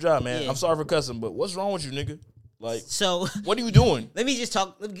is wrong with Ja, man? Yeah. I'm sorry for cussing, but what's wrong with you, nigga? Like, So what are you doing? let me just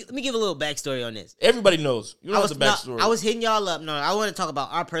talk. Let me give a little backstory on this. Everybody knows. You know the backstory. I was hitting y'all up. No, I want to talk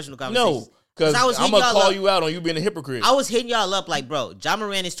about our personal no, conversations. because I was I'm hitting going to y'all call up. you out on you being a hypocrite. I was hitting y'all up like, bro, John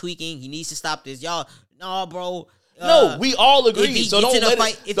Moran is tweaking. He needs to stop this. Y'all, no, bro. No, we all if agree. he So gets don't in a let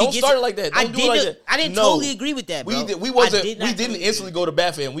fight- it. if he Don't gets- start it like that. Don't do it like that. I didn't No. totally agree with that, bro. We I wasn't. did not We totally didn't agree. instantly go to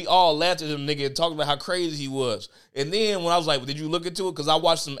bat for him. We all laughed at him, nigga, and talked about how crazy he was. And then when I was like, "Did you look into it?" Because I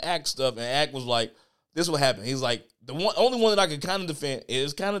watched some Act stuff, and Act was like, "This is what happened." He's like, only one that I could kind of defend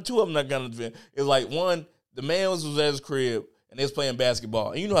is kind of two of them that kind of defend. Is like one, the man was at his crib, and they was playing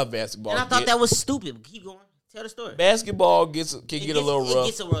basketball. And you know how basketball. And I thought that was stupid. But keep going. Tell the story. Basketball can get a little rough. It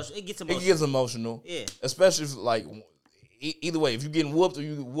gets emotional. It gets emotional. Yeah. Especially if, like, either way, if you're getting whooped or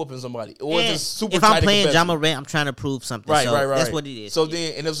you whooping somebody, or if it's super if tight I'm playing and Ja Morant, I'm trying to prove something. right, so right. That's what it is. So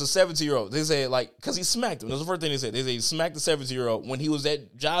then, and it was a 17-year-old. They said, like, because he smacked him. That's the first thing they said. They said he smacked the 17-year-old when he was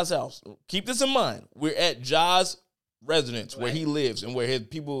at Ja's house. Keep this in mind. We're at Ja's residence where he lives and where his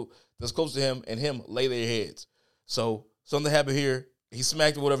people that's close to him and him lay their heads. So something happened here. He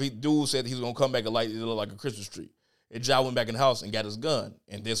smacked him, whatever. Dude said he was going to come back and light it looked like a Christmas tree. And Ja went back in the house and got his gun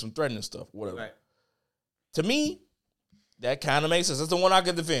and did some threatening stuff, whatever. Right. To me, that kind of makes sense. That's the one I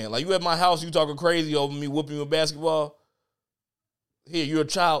can defend. Like, you at my house, you talking crazy over me whooping you with basketball. Here, you're a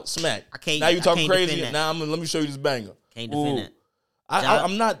child, smack. Now you talking crazy. Now let me show you this banger. Can't defend that.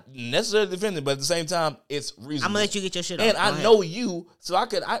 I'm not necessarily defending, but at the same time, it's reasonable. I'm gonna let you get your shit off. And I know you, so I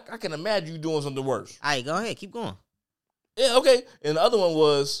can imagine you doing something worse. All right, go ahead, keep going. Yeah, okay. And the other one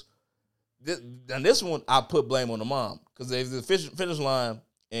was, and this one I put blame on the mom because there's the finish line,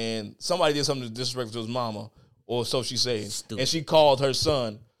 and somebody did something disrespectful to his mama, or so she's saying, and she called her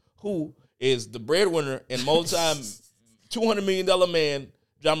son, who is the breadwinner and $200 million man,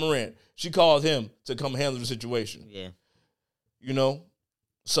 Ja Morant. She called him to come handle the situation. Yeah. You know,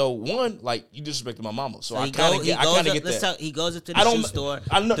 so one, like, you disrespected my mama, so I he kind of get that. He goes up to the shoe store.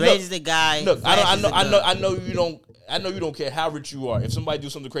 Threatens the guy. Look, I know you don't. I know you don't care how rich you are. If somebody do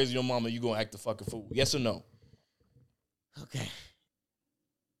something crazy to your mama, you gonna act the fucking fool. Yes or no? Okay.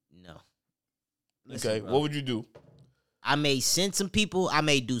 No. Listen, okay. bro. What would you do? I may send some people. I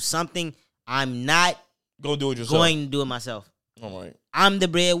may do something. I'm not Go do it yourself. going to do it myself. All right. I'm the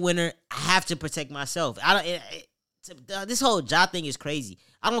breadwinner. I have to protect myself. This whole job thing is crazy.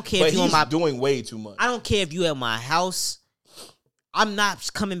 I don't care if you on my doing way too much. I don't care if you at my house. I'm not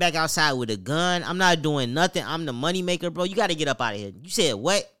coming back outside with a gun. I'm not doing nothing. I'm the money maker, bro. You got to get up out of here. You said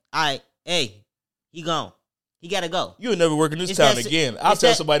what? All right. Hey, he gone. He got to go. You'll never work in this town again. I'll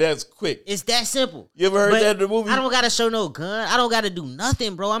tell somebody that's quick. It's that simple. You ever heard that in the movie? I don't got to show no gun. I don't got to do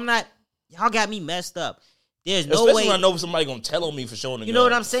nothing, bro. I'm not. Y'all got me messed up. There's no Especially way. when I know somebody going to tell on me for showing a gun. You know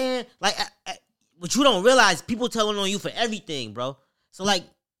what I'm saying? Like, what you don't realize, people telling on you for everything, bro. So, like,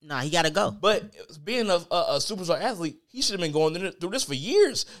 nah, he got to go. But being a superstar athlete, he should have been going through this for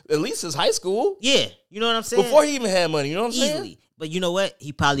years, at least since high school. Yeah, you know what I'm saying? Before he even had money, you know what I'm saying? But you know what?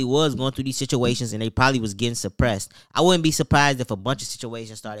 He probably was going through these situations, and they probably was getting suppressed. I wouldn't be surprised if a bunch of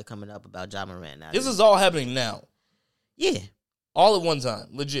situations started coming up about Ja Morant now. This is all happening now. Yeah. All at one time.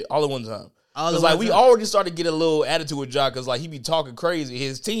 Legit, all at one time. Because, like, we already started to get a little attitude with Ja because, like, he be talking crazy.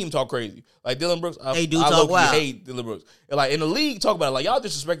 His team talk crazy. Like, Dylan Brooks, I talk wild. hate Dylan Brooks. And, like, in the league, talk about it. Like, y'all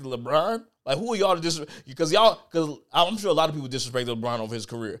disrespected LeBron. Like, who are y'all to disrespect? Because I'm sure a lot of people disrespected LeBron over his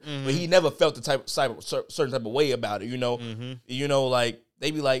career. Mm-hmm. But he never felt the certain type of way about it, you know? Mm-hmm. You know, like,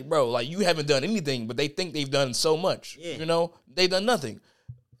 they be like, bro, like, you haven't done anything, but they think they've done so much. Yeah. You know? They've done nothing.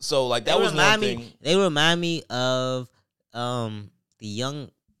 So, like, that was one thing. They remind me of the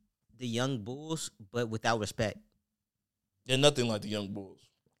young Bulls, but without respect. They're nothing like the young Bulls.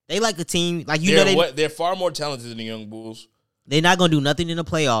 They like a team, like they're far more talented than the young Bulls. They're not gonna do nothing in the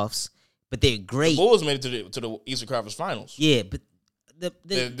playoffs, but they're great. The Bulls made it to the Eastern Conference Finals. Yeah, but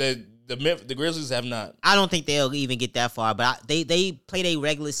the Grizzlies have not. I don't think they'll even get that far. But they play their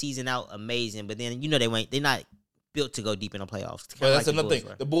regular season out amazing, but then they're not built to go deep in the playoffs. But that's another thing.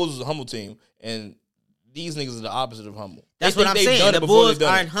 The Bulls is a humble team, and these niggas are the opposite of humble. That's what I'm saying. The Bulls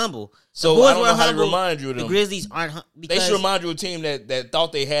aren't humble. So I don't know how to remind you of them. The Grizzlies aren't humble. They should remind you of a team that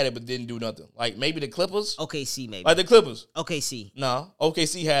thought they had it but didn't do nothing. Like maybe the Clippers. OKC maybe. Like the Clippers. OKC. No.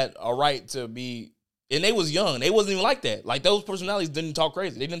 OKC had a right to be, and they was young. They wasn't even like that. Like those personalities didn't talk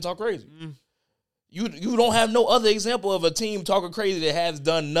crazy. They didn't talk crazy. Mm. You don't have no other example of a team talking crazy that has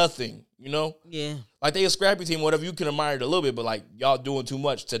done nothing. You know? Yeah. Like they a scrappy team, whatever. You can admire it a little bit, but like y'all doing too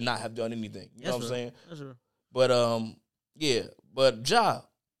much to not have done anything. You know what I'm saying? That's true. But yeah. But Ja,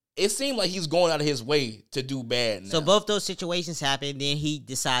 it seemed like he's going out of his way to do bad now. So both those situations happen, then he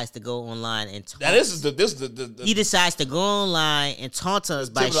decides to go online and taunt. Now this is the he decides to go online and taunt us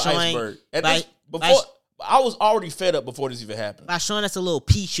by showing I was already fed up before this even happened. By showing us a little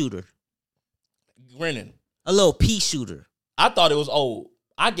pea shooter. Grinning. A little pea shooter. I thought it was old.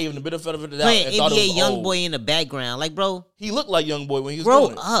 I gave him the benefit of the doubt. Playing NBA young boy in the background. Like, bro. He looked like young boy when he was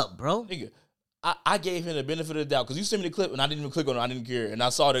doing it. Grow up, bro. Nigga, I gave him the benefit of the doubt because you sent me the clip and I didn't even click on it. I didn't care. And I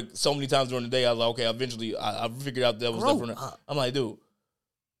saw it so many times during the day. I was like, okay, eventually I figured out that was different. I'm like, dude,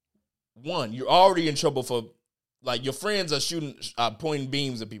 one, you're already in trouble for, like, your friends are pointing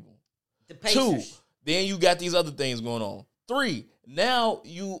beams at people. The Pacers. 2, then you got these other things going on. 3, now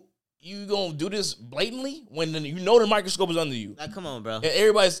you you gonna do this blatantly when you know the microscope is under you? Like, come on, bro. And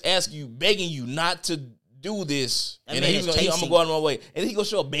everybody's asking you, begging you not to do this. That And man he's is gonna, I'm chasing- gonna go out of my way. And he gonna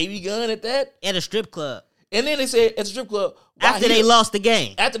show a baby gun at that. At a strip club. And then they said at the strip club why After he- they lost the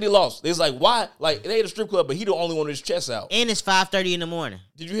game. After they lost, it's like why? Like they had a strip club, but he the only one with his chest out. And it's 5:30 in the morning.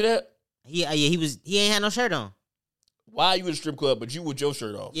 Did you hear that? He ain't had no shirt on. Why you at a strip club, but you with your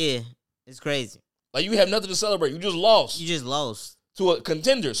shirt off? Yeah. It's crazy. Like you have nothing to celebrate. You just lost You just lost. to a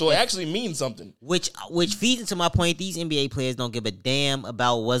contender, so it actually means something. Which feeds into my point. These NBA players don't give a damn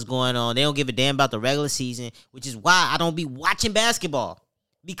about what's going on. They don't give a damn about the regular season, which is why I don't be watching basketball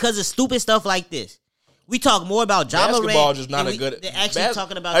because of stupid stuff like this. We talk more about Ja Morant. Basketball is just not than a good. They're actually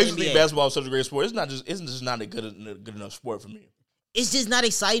talking about I the used to think NBA. basketball is such a great sport. It's just not a good enough sport for me. It's just not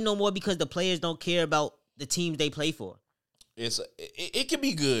exciting no more because the players don't care about the teams they play for. It can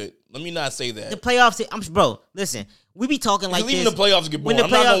be good. Let me not say that. The playoffs, bro. Listen, we be talking like Because even this. the playoffs get when boring. the I'm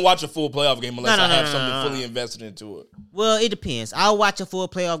not playoff- gonna watch a full playoff game unless No, I no, have no, something no, no. fully invested into it. Well, it depends. I'll watch a full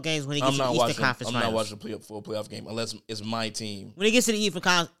playoff games when it gets to the Eastern Conference I'm Finals. not watching a full playoff game unless it's my team. When it gets to the Eastern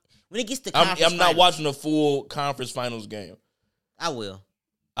Conference, when it gets to I'm conference not finals, watching a full conference finals game. I will.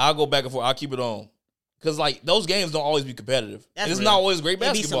 I'll go back and forth. I'll keep it on. Because, like, those games don't always be competitive. That's And it's real. not always great It be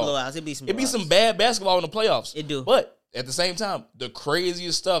some basketball. blowouts. It be some. It be some blowouts. bad basketball in the playoffs. It do. But at the same time, the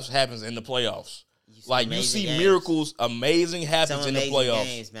craziest stuff happens in the playoffs. Like, you amazing see games. miracles, amazing Some happens in the amazing playoffs.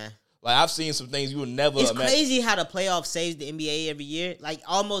 games, man. Like, I've seen some things you would never It's imagine. crazy how the playoffs saves the NBA every year. Like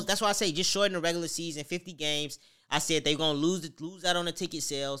almost, that's why I say just shorten the regular season, 50 games. I said they're gonna lose out on the ticket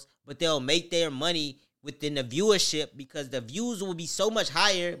sales, but they'll make their money within the viewership because the views will be so much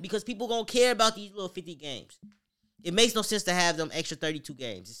higher because people gonna care about these little 50 games. It makes no sense to have them extra 32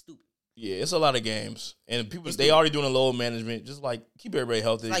 games. It's stupid. Yeah, it's a lot of games. And people, It's they stupid. already doing a load management. Just, like, keep everybody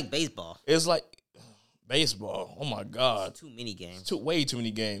healthy. It's like baseball. It's like baseball. Oh, my God. Too many games. Way too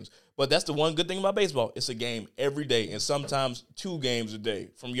many games. But that's the one good thing about baseball. It's a game every day, and sometimes 2 games a day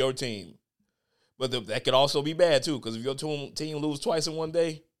from your team. But that could also be bad too, because if your team lose twice in one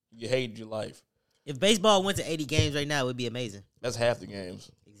day, you hate your life. If baseball went to 80 games right now, it would be amazing. That's half the games.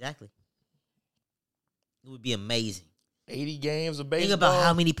 Exactly. It would be amazing. 80 games of baseball. Think about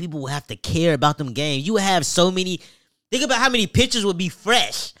how many people would have to care about them games. You would have so many. Think about how many pitchers would be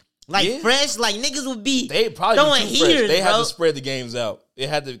fresh. Like Yeah. fresh, like niggas would be. They probably throwing be too fresh. heaters, They had bro. to spread the games out.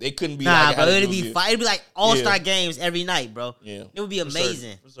 They couldn't be Nah, like bro, how they it'd do be it. fire. It'd be like all-star Yeah. games every night, bro. Yeah. It would be For certain,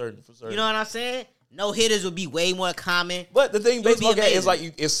 amazing. For certain. You know what I'm saying? No hitters would be way more common. But the thing, It would be baseball game is amazing.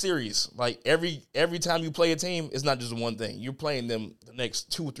 like it's serious. Like every time you play a team, it's not just one thing. You're playing them the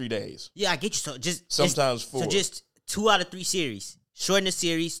next 2 or 3 days. Yeah, I get you. So just Sometimes 4. So just 2 out of 3 series. Shorten the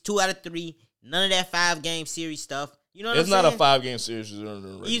series. 2 out of 3. None of that 5-game series stuff. You know what It's I'm not saying? a 5-game series. During the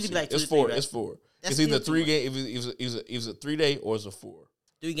regular usually be like season. 2 It's to 4. 3, right? It's 4. That's It's either still 3 too game. If it's a 3-day or it's a 4.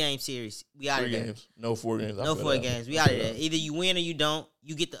 3-game series. We out 3 of there. games. No 4 games. I No feel 4 that. games. We I out of feel there. that. Either you win or you don't.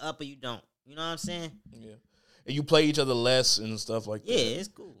 You get the up or you don't. You know what I'm saying? Yeah. And you play each other less and stuff like Yeah, that. it's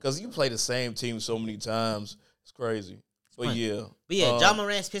cool. Because you play the same team so many times. It's crazy. But fun. yeah. But yeah, Ja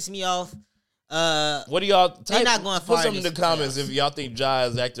Morant's pissing me off. What do y'all They're not going put far in something in the this comments playoffs. if y'all think Ja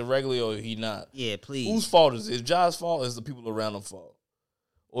is acting regularly or he not. Yeah, please. Whose fault is it? Is Ja's fault or is the people around him fault?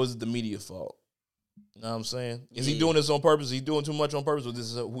 Or is it the media fault? You know what I'm saying? Is he Yeah. doing this on purpose? Is he doing too much on purpose or this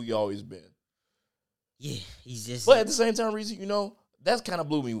is who he always been? Yeah, he's just. But at the same time, Reese, that's kind of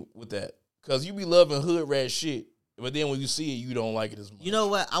blew me with that. Because you be loving hood rat shit, but then when you see it, you don't like it as much. You know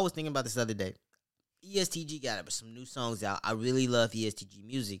what? I was thinking about this the other day. ESTG got some new songs out. I really love ESTG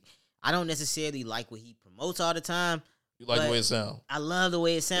music. I don't necessarily like what he promotes all the time. You like the but way it sounds? I love the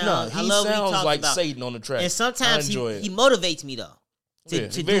way it sounds. No, I he love what he sounds talks like about. Satan on the track. And sometimes I enjoy he it. motivates me though. Yeah,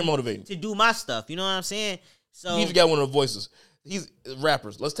 he's very motivating. To do my stuff. You know what I'm saying? So He's got one of the voices. He's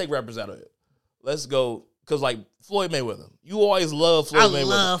rappers. Let's take rappers out of it. Let's go. Because, like, Floyd Mayweather. You always love Floyd I Mayweather.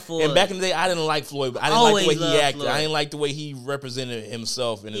 love Floyd. And back in the day, I didn't like Floyd. I didn't like the way Always he loved acted. Floyd. I didn't like the way he represented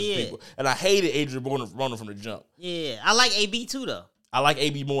himself and his Yeah. people. And I hated Adrian Broner from the jump. yeah, I like AB too though. I like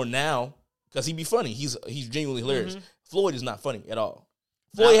AB more now because he be funny. He's genuinely hilarious. Mm-hmm. Floyd is not funny at all.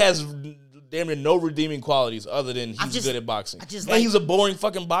 Floyd has damn near no redeeming qualities other than he's good at boxing. I just and like- he's a boring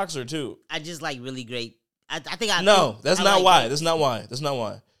fucking boxer, too. I just like really great. I think I No, that's I not like why. great. That's not why. That's not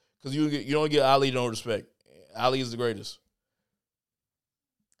why. Because you don't get Ali no respect. Ali is the greatest.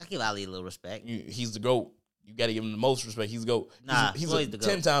 I give Ali a little respect. He's the GOAT. You got to give him the most respect. He's the GOAT. Nah, he's Floyd's the GOAT.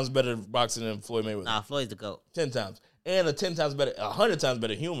 10 times better boxer than Floyd Mayweather. Nah, Floyd's the GOAT. 10 times. And 100 times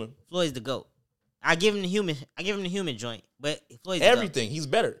better human. Floyd's the GOAT. I give him the human joint, but Floyd's Everything. He's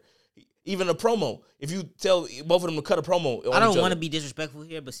better. Even a promo. If you tell both of them to cut a promo, I don't want to be disrespectful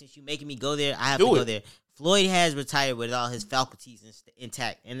here, but since you're making me go there, I have Do to go it. there. Floyd has retired with all his faculties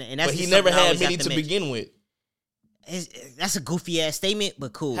intact, and that's. But he just never something I had always many have to mention. begin with. That's a goofy ass statement,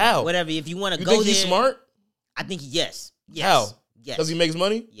 but cool. How? Whatever. If you want to You go think there, he's smart? I think yes. Yes. How? Yes. Because he makes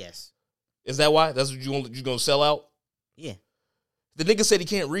money? Yes. Is that why? That's what you gonna sell out? Yeah. The nigga said he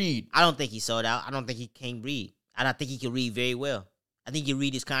can't read. I don't think he sold out. I don't think he can read. I don't think he can read very well. I think he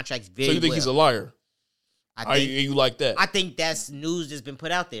read his contracts very well. So you think he's a liar? I think, you like that? I think that's news that's been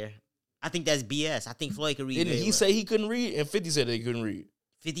put out there. I think that's BS. I think Floyd can read. Didn't very he well. say he couldn't read? And 50 said that he couldn't read.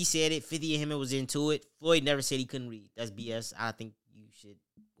 50 said it. 50 and him was into it. Floyd never said he couldn't read. That's BS. I think you should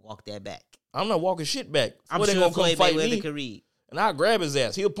walk that back. I'm not walking shit back. I'm Floyd ain't sure gonna Floyd come fight Mayweather me. can read. And I'll grab his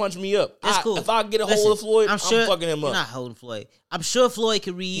ass. He'll punch me up. That's cool. If I get a Listen, hold of Floyd, I'm sure, fucking him You're up. not holding Floyd. I'm sure Floyd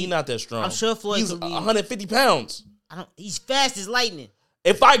can read. He's not that strong. I'm sure Floyd He's can read. 150 pounds. He's fast as lightning.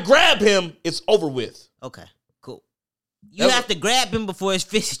 If I grab him, it's over with. Okay, cool. You That's have to grab him before his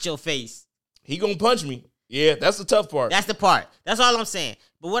fist hit your face. He gonna punch me. Yeah, that's the tough part. That's the part. That's all I'm saying.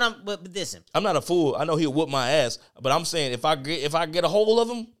 But listen. I'm not a fool. I know he'll whoop my ass, but I'm saying if I get a hold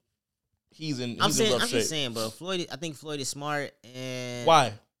of him, he's in rough shape. I'm just saying, bro. I think Floyd is smart. And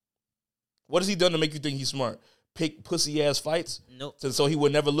Why? What has he done to make you think he's smart? Pick pussy ass fights, Nope. so he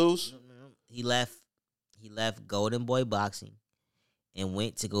would never lose. He left Golden Boy Boxing and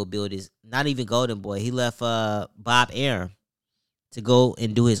went to go build his. Not even Golden Boy. He left Bob Arum to go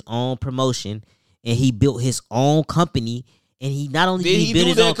and do his own promotion, and he built his own company. And he not only Did he built do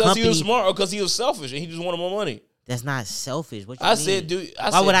his that own because he was company. smart or because he was selfish and he just wanted more money? That's not selfish. What you I mean? said, dude.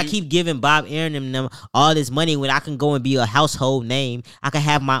 Why would I keep giving Bob Aaron and them all this money when I can go and be a household name? I can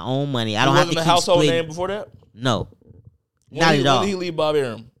have my own money. I don't have to Wasn't keep a household splitting. name before that? No, When not did, at all. When did he leave Bob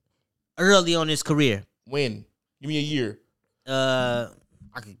Arum? Early on his career, When? Give me a year. I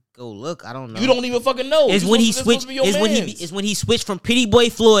could go look. I don't know. You don't even fucking know. It's when he switched. It's when he swithed from Pretty Boy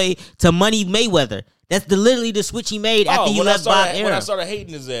Floyd to Money Mayweather. That's literally the switch he made after he left Bob Arum. When I started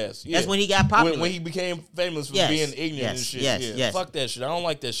hating his ass. Yeah. That's when he got popular. When he became famous for Yes, being ignorant and yes, shit. yes, Yeah. yes. Fuck that shit. I don't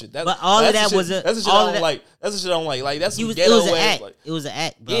like that shit. But all of that was a- That's the shit all I of don't that- like. That's the shit I don't like. Like that's some it ghetto was an ass. act. Like, It was an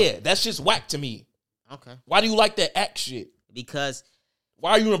act, bro. yeah, that's just whack to me. Okay. Why do you like that act shit? Because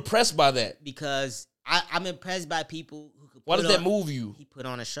Why are you impressed by that? I'm impressed by people who could. Why put does that on- move you? He put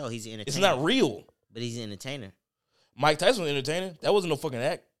on a show. He's an entertainer. It's not real. But he's an entertainer. Mike Tyson was entertaining. That wasn't no fucking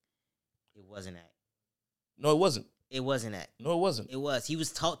act. It wasn't act. No, it wasn't. It wasn't act. No, it wasn't. It was. He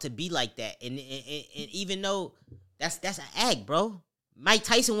was taught to be like that, and even though that's an act, bro. Mike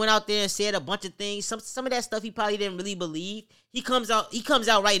Tyson went out there and said a bunch of things. Some of that stuff he probably didn't really believe. He comes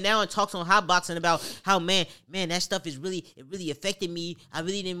out right now and talks on Hot Boxing about how man that stuff it really affected me. I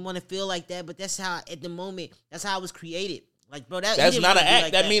really didn't want to feel like that, but that's how at the moment that's how I was created. Like, bro, That's not an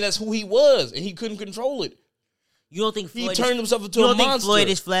act. That means that's who he was, and he couldn't control it. You don't think Floyd He turned himself into you a don't think monster. Floyd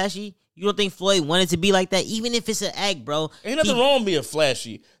is flashy? You don't think Floyd wanted to be like that, even if it's an act, bro? Ain't nothing wrong with being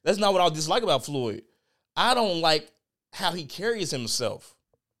flashy. That's not what I dislike about Floyd. I don't like how he carries himself.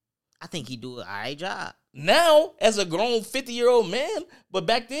 I think he do an all right job. Now, as a grown 50-year-old man, but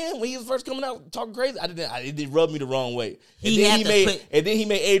back then when he was first coming out talking crazy, it did rub me the wrong way. And then he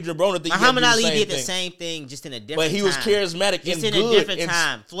made Adrian Broner think Muhammad Ali did the same thing, just in a different. But he was charismatic just and in good. a different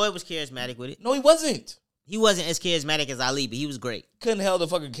time. Floyd was charismatic with it. No, he wasn't. He wasn't as charismatic as Ali, but he was great. Couldn't held the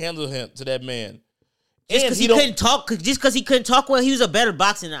fucking candle to that man. Just because he couldn't talk, well, he was a better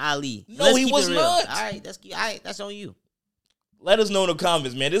boxer than Ali. No, Let's he keep was it real. not. All right, that's on you. Let us know in the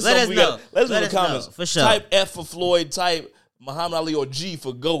comments, man. This is Let something us know. Let us know Let in the us know, comments. for sure. Type F for Floyd, type Muhammad Ali, or G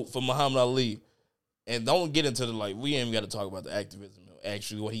for GOAT for Muhammad Ali. And don't get into we ain't even got to talk about the activism,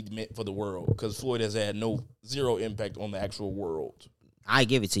 actually, what he meant for the world. Because Floyd has had zero impact on the actual world. I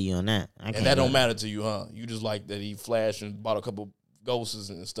give it to you on that. And that don't matter to you, huh? You just like that he flashed and bought a couple ghosts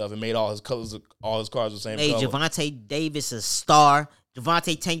and stuff and made all his cars the same Made color. Javante Davis a star.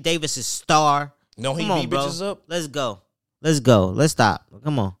 Javante Tank Davis a star. No, he Come on, beat bro. bitches up. Let's go. Let's stop.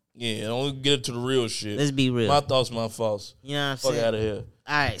 Come on. Yeah, don't get into the real shit. Let's be real. My thoughts, my faults. You know what I'm Fuck saying? out of here.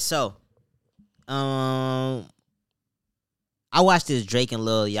 All right, so, I watched this Drake and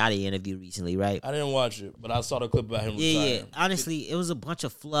Lil Yachty interview recently, right? I didn't watch it, but I saw the clip about him Yeah. retiring. Honestly, it was a bunch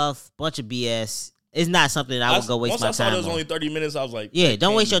of fluff, bunch of BS. It's not something that I would go waste Once my I saw time it was on. only 30 minutes, I was like, Yeah,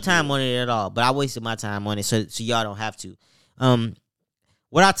 don't waste your time on it at all. But I wasted my time on it, so y'all don't have to.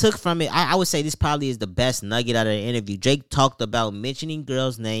 What I took from it, I would say this probably is the best nugget out of the interview. Drake talked about mentioning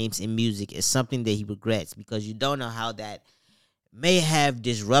girls' names in music is something that he regrets because you don't know how that may have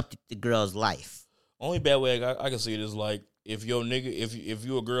disrupted the girl's life. Only bad way I can see it is like if your nigga, if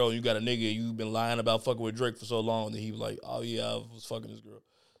you a girl and you got a nigga and you've been lying about fucking with Drake for so long, then he was like, oh yeah, I was fucking this girl.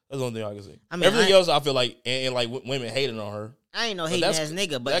 That's the only thing I can see. I mean, everything else, I feel like, and like women hating on her. I ain't no But hating that's- ass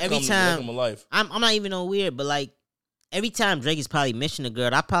nigga, but that every comes- that time come to life. I'm not even on weird, but like every time Drake has probably mentioned a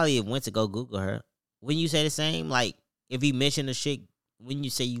girl, I probably went to go Google her. When you say the same, like if he mentioned a chick, when you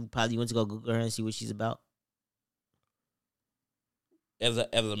say you probably went to go Google her and see what she's about. As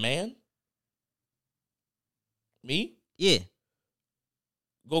a man, me Yeah,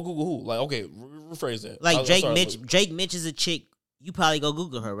 go Google who? Like, okay, rephrase that. like sorry, Drake mentions a chick, you probably go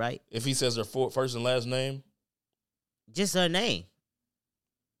Google her, right? if he says their first and last name, Just her name.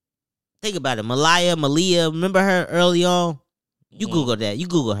 Think about it, Malia. Remember her early on? You Mhm. Google that. You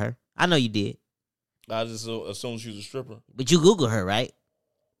Google her. I know you did, I just assumed she was a stripper. but you Google her, right?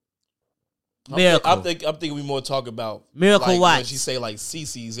 I'm Miracle. thinking we more talk about Miracle like, when Watts. she say like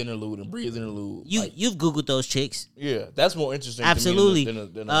Cece's interlude and Bree's interlude. Like, You've Googled those chicks. yeah, that's more interesting. Absolutely. To me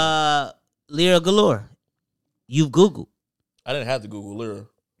than a- Lyra Galore. You've Googled. I didn't have to Google Lyra.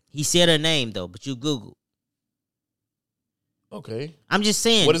 He said her name though, but you Googled. Okay, I'm just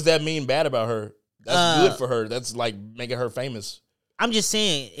saying. what does that mean bad about her? That's good for her. That's like making her famous. I'm just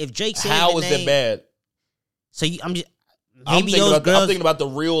saying. If Drake said How the is name, that bad? So I'm just I'm maybe thinking, those about, girls. I'm thinking about the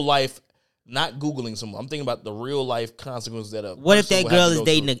real life, not Googling someone. I'm thinking about the real life consequences that a what if person that will girl have to is go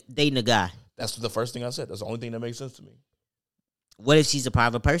dating through. dating a guy? That's the first thing I said. That's the only thing that makes sense to me. What if she's a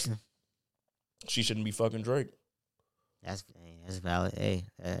private person? She shouldn't be fucking Drake. That's valid. Hey,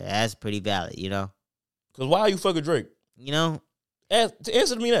 that's pretty valid. You know. Because why are you fucking Drake? You know.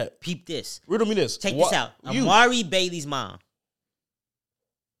 Answer me that. Peep this. Riddle me this. Check Why- this out. You, Amari Bailey's mom.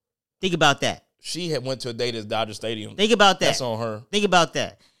 Think about that. she had went to a date at Dodger Stadium. Think about that. That's on her. Think about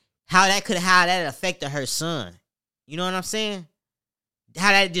that. How that affected her son. You know what I'm saying?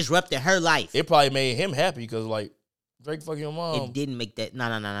 How that disrupted her life. It probably made him happy because like Drake fucking your mom. It didn't make that. No.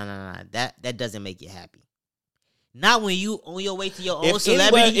 That doesn't make you happy. Not when you on your way to your own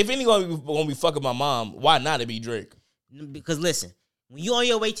celebrity. If anybody gonna be fucking my mom, why not it be Drake? Because listen, when you on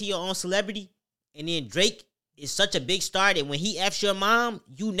your way to your own celebrity, and then Drake is such a big star that when he F's your mom,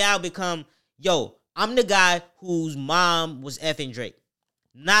 you now become, yo, I'm the guy whose mom was effing Drake.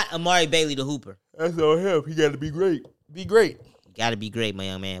 Not Amari Bailey the Hooper. That's on him. He got to be great. Be great. You gotta be great, my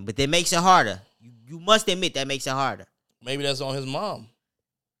young man. But that makes it harder. You must admit that makes it harder. Maybe that's on his mom.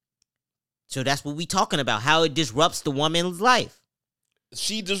 So that's what we talking about. How it disrupts the woman's life.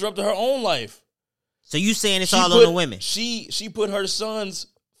 She disrupted her own life. So you saying it's She all put- on the women? She put her son's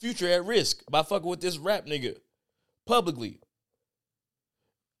future at risk by fucking with this rap nigga publicly.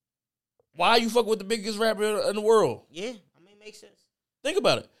 Why are you fucking with the biggest rapper in the world? Yeah, I mean, it makes sense. Think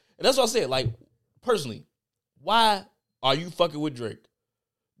about it. And that's what I said. Like, personally, why are you fucking with Drake?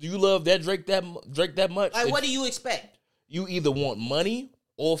 Do you love that Drake that much? Like, what do you expect? You either want money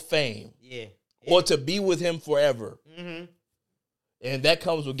or fame, Yeah. or to be with him forever, Mm-hmm. and that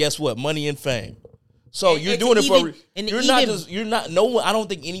comes with, guess what, money and fame. So And- you're and doing to it for. even- and to You're not even- just. You're not. No one. I don't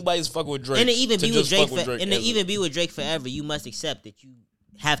think anybody's fucking with Drake. And to even be with just Drake, fuck and to as a- even be with Drake forever, you must accept that you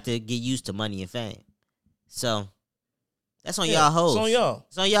have to get used to money and fame. So that's on Yeah, y'all hoes. It's on y'all.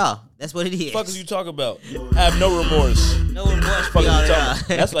 It's on y'all. That's what it is. Fuck is you talking about? I have no remorse. No remorse for Fuck is y'all. you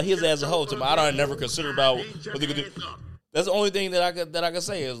talking? That's like his as a whole. To me, I don't never consider about what they could do. That's the only thing that I could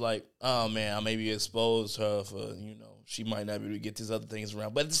say is like, oh man, I maybe exposed her for, she might not be able to get these other things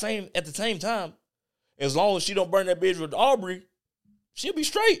around. But at the same time, as long as she don't burn that bitch with Aubrey, she'll be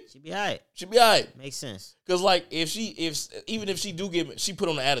straight. She be alright. She'll be all right. Makes sense. Cause like even if she do she put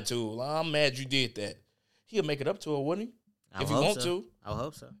on the attitude, like, I'm mad you did that. He'll make it up to her, wouldn't he? I If he hope want so. to. I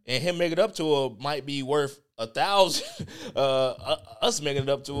hope so. And him making it up to her might be worth 1,000. Us making it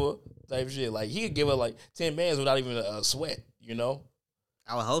up to her type of shit. Like he could give her like 10 bands without even a sweat, I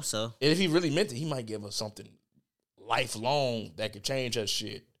would hope so. And if he really meant it, he might give her something lifelong that could change her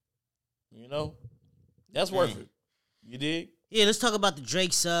shit. That's worth it. You dig? Yeah, let's talk about the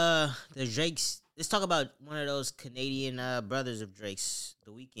Drakes. Let's talk about one of those Canadian brothers of Drake's,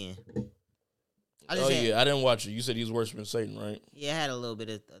 The Weeknd. I didn't watch it. You said he was worshiping Satan, right? Yeah, I had a little bit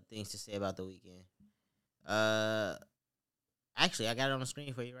of things to say about The Weeknd. Actually, I got it on the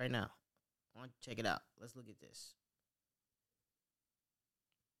screen for you right now. I want to check it out. Let's look at this.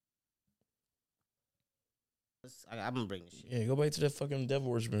 I'm gonna bring this shit. Yeah, go back to that fucking devil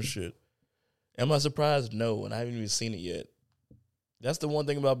worshiping shit. Am I surprised? No, and I haven't even seen it yet. That's the one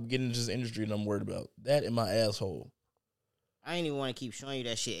thing about getting into this industry that I'm worried about. That and my asshole. I ain't even want to keep showing you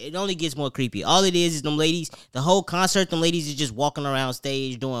that shit. It only gets more creepy. All it is them ladies, the whole concert, them ladies is just walking around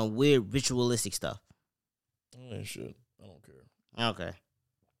stage doing weird ritualistic stuff. That shit. I don't care. Okay.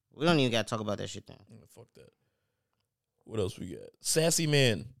 We don't even got to talk about that shit then. Yeah, fuck that. What else we got? Sassy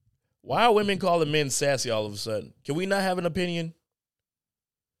men. Why are women calling men sassy all of a sudden? Can we not have an opinion?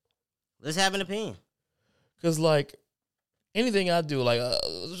 Let's have an opinion. Because, like, anything I do, like,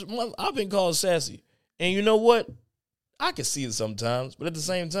 I've been called sassy. And you know what? I can see it sometimes. But at the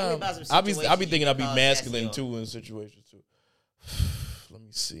same time, I be thinking I'll be masculine, too, in situations, too. Let me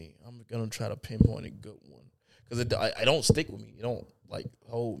see. I'm going to try to pinpoint a good one. Because I don't stick with me. You don't, like,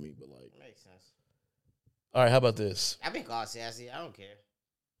 hold me. But, like. Makes sense. All right, how about this? I've been called sassy. I don't care.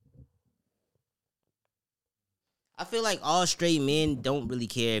 I feel like all straight men don't really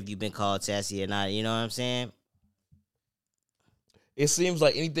care if you've been called sassy or not. You know what I'm saying? It seems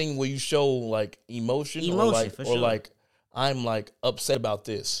like anything where you show like emotion or like I'm like upset about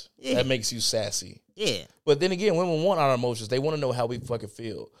this, that makes you sassy. Yeah. But then again, women want our emotions. They want to know how we fucking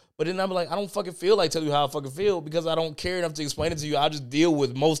feel. But then I'm like, I don't fucking feel like telling you how I fucking feel because I don't care enough to explain it to you. I'll just deal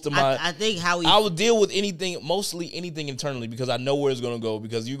with most of my. I think how I will deal with mostly anything internally because I know where it's gonna go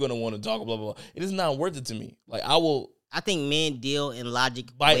because you're gonna want to talk blah blah blah. It is not worth it to me. Like I think men deal in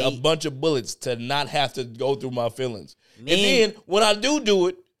logic. Bite a bunch of bullets to not have to go through my feelings. And then when I do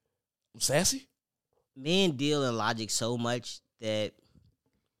it, I'm sassy. Men deal in logic so much that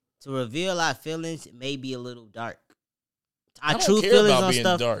to reveal our feelings may be a little dark. Our true feelings on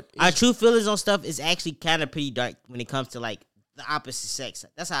stuff. Dark. Our true feelings on stuff is actually kind of pretty dark when it comes to like the opposite sex.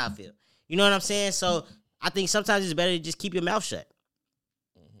 That's how I feel. You know what I'm saying? So I think sometimes it's better to just keep your mouth shut.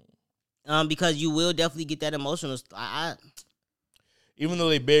 Because you will definitely get that emotional. Even though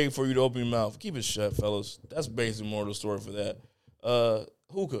they beg for you to open your mouth, keep it shut, fellas. That's basically more of the story for that.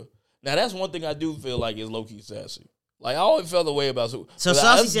 Hookah. Now that's one thing I do feel like is low key sassy. Like I always felt the way about hookah. So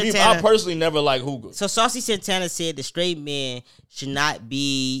Saucy Santana, I personally never like hookah. So Saucy Santana said the straight men should not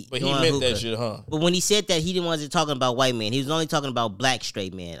be. But he meant hookah. that shit, huh? But when he said that, he wasn't talking about white men. He was only talking about black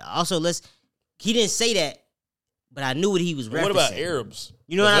straight men. Also, he didn't say that. But I knew what he was referencing. What about Arabs?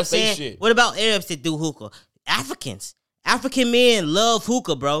 You know what I'm saying? What about Arabs that do hookah? Africans. African men love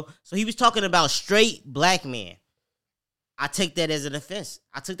hookah, bro. So he was talking about straight black men. I take that as an offense.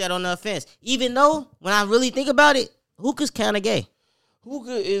 I took that on the offense. Even though, when I really think about it, hookah's kind of gay.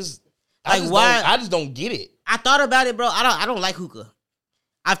 Hookah is... I just don't get it. I thought about it, bro. I don't like hookah.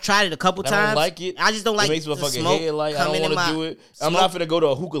 I've tried it a couple times. I don't like it. I just don't like it. It makes my fucking head like, I don't want to do it. I'm not finna go to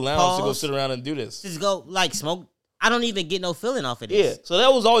a hookah lounge to go sit around and do this. Just go, like, smoke. I don't even get no feeling off of this. Yeah, so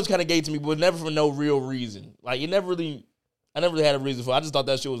that was always kind of gay to me, but never for no real reason. Like, I never really had a reason for it. I just thought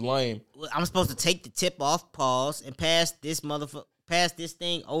that shit was lame. I'm supposed to take the tip off, pause, and pass this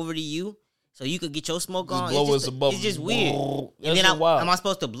thing over to you so you could get your smoke on. It's just weird. And then am I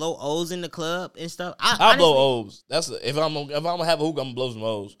supposed to blow O's in the club and stuff? I blow O's. If I'm gonna have a hookah, I'm gonna blow some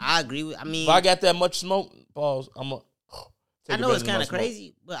O's. I agree with. If I got that much smoke, pause. I know it's kind of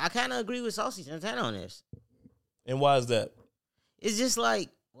crazy, but I kind of agree with Saucy Santana on this. And why is that? It's just like,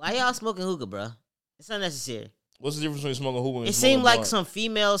 why y'all smoking hookah, bro? It's unnecessary. What's the difference between smoking hookah and it seemed like some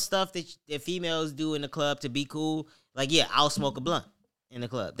female stuff that females do in the club to be cool. Like, yeah, I'll smoke a blunt in the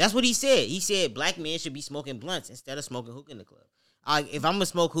club. That's what he said. He said black men should be smoking blunts instead of smoking hookah in the club. If I'm going to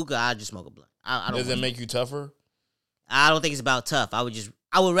smoke hookah, I'll just smoke a blunt. Does that make you tougher? I don't think it's about tough. I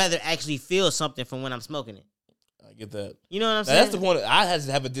would rather actually feel something from when I'm smoking it. I get that. You know what I'm saying? That's the point. I had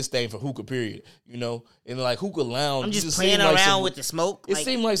to have a disdain for hookah, period. You know? And like hookah lounge. I'm just playing around with the smoke. It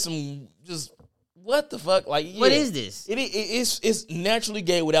seemed like some just, what the fuck? Like, yeah, what is this? It's naturally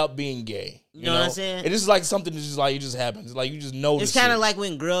gay without being gay. You know what I'm saying? It is like something that just like, it just happens. It's like you just know. It's kind of like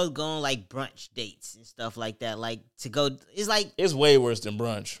when girls go on like brunch dates and stuff like that. Like to go, it's like. It's way worse than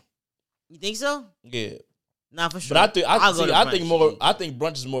brunch. You think so? Yeah. Not for sure. But I think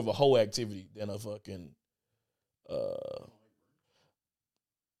brunch is more of a whole activity than a fucking.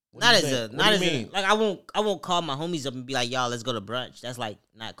 Like I won't call my homies up and be like, y'all, let's go to brunch. That's like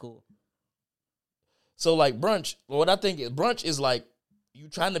not cool. So like brunch, what I think is brunch is like you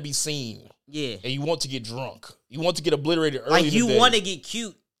trying to be seen. Yeah. And you want to get drunk. You want to get obliterated early in the day. Like you want to get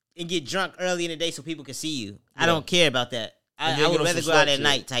cute and get drunk early in the day so people can see you. Yeah. I don't care about that. I would rather go out at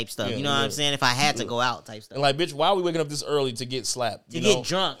night type stuff. Yeah, you know what I'm saying? If I had to go out type stuff. And like, bitch, why are we waking up this early to get slapped? To get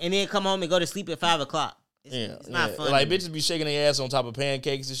drunk and then come home and go to sleep at 5 o'clock. It's not fun. Like bitches be shaking their ass on top of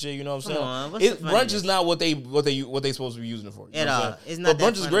pancakes and shit. You know what I'm saying? Brunch is not what they supposed to be using it for. At all. It's not. But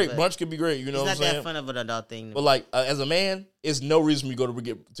brunch is great. Brunch can be great. You know what I'm saying? It's not that fun of an adult thing. But like as a man, it's no reason for me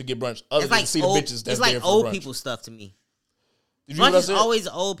to get brunch other than see the bitches. That's it's like there for old brunch. people stuff to me. Brunch is always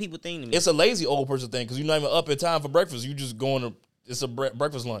an old people thing to me. It's a lazy old person thing because you're not even up in time for breakfast. You just going to. It's a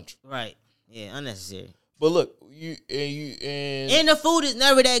breakfast lunch. Right. Yeah. Unnecessary. But look, and the food is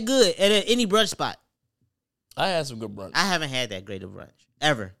never that good at any brunch spot. I had some good brunch. I haven't had that great of brunch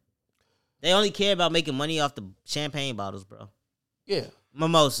ever. They only care about making money off the champagne bottles, bro. Yeah,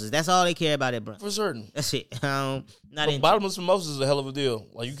 Mimosas. That's all they care about at brunch. For certain. That's it. Not But into bottomless mimosas is a hell of a deal.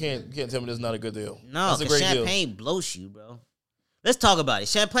 Like you can't tell me that's not a good deal. No, that's a because great deal. champagne bloats you, bro. Let's talk about it.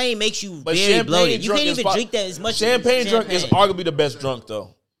 Champagne makes you But very champagne bloated. You drunk can't is even drink that as much. Champagne as drunk is arguably the best drunk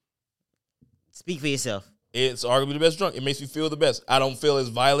though. Speak for yourself. It's arguably the best drunk. It makes me feel the best. I don't feel as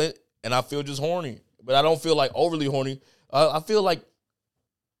violent, and I feel just horny. But I don't feel like overly horny. I feel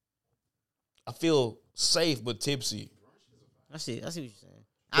safe but tipsy. I see what you're saying.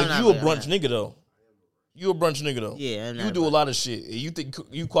 But you a brunch nigga though. You a brunch nigga though. Yeah, I'm not you do a lot of shit. You think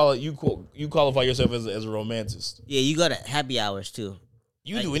you qualify yourself as a romanticist. Yeah, you go to happy hours too.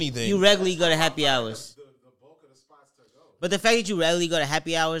 You do anything. You regularly go to happy hours. But the fact that you regularly go to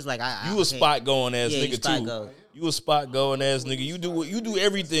happy hours, like you a spot going ass Yeah, you nigga spot too. go. You a spot going ass nigga. You do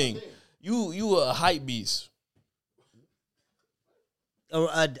everything. You a hype beast. Or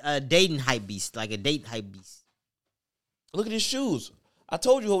a dating hype beast, like a date hype beast. Look at his shoes. I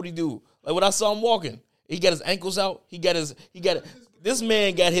told you what he do. Like when I saw him walking, he got his ankles out. This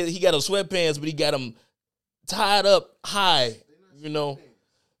man got his sweatpants, but he got them tied up high. You know.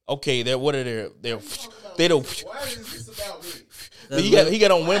 Okay, what are they don't. Why is this about me? He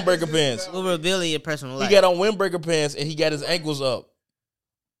got on windbreaker pants. We'll reveal your personal life. He got on windbreaker pants and he got his ankles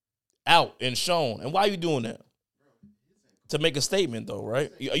out and shown. And why are you doing that? To make a statement, though,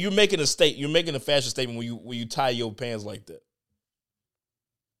 right? You're making a fashion statement when you tie your pants like that.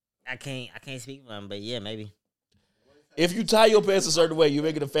 I can't speak for him, but yeah, maybe. If you tie your pants a certain way, you're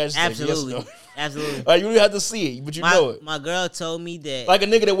making a fashion Absolutely, statement. Yes or no? absolutely. Like, you don't have to see it, but you know it. My girl told me that. Like a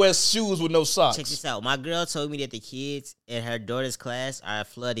nigga that wears shoes with no socks. Check this out. My girl told me that the kids in her daughter's class are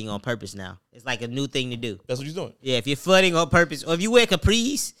flooding on purpose now. It's like a new thing to do. That's what you're doing. Yeah, if you're flooding on purpose, or if you wear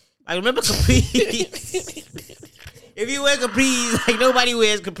capris, like remember capris? If you wear capris, like nobody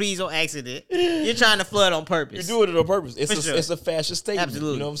wears capris on accident. You're trying to flood on purpose. You're doing it on purpose. Sure. It's a fashion statement.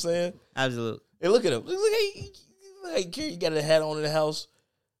 Absolutely. You know what I'm saying? Absolutely. Hey, look at him. Look, hey, you got a hat on in the house.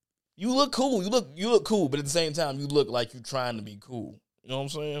 You look cool. You look cool, but at the same time, you look like you're trying to be cool. You know what I'm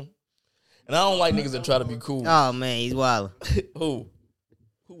saying? And I don't like niggas that try to be cool. Oh man, he's wild. Who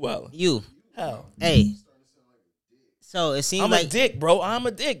wildin'? You. How? Hey. So it seems I'm like a dick, bro. I'm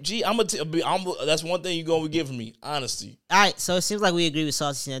a dick. Gee, that's one thing you're gonna get from me. Honesty. all right. So it seems like we agree with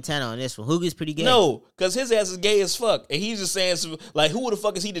Saucy Santana on this one. Hookah's pretty gay. No, because his ass is gay as fuck, and he's just saying like, who the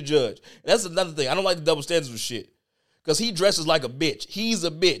fuck is he to judge? And that's another thing. I don't like the double standards with shit. Because he dresses like a bitch. He's a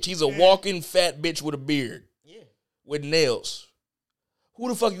bitch. He's a walking fat bitch with a beard. Yeah. With nails. Who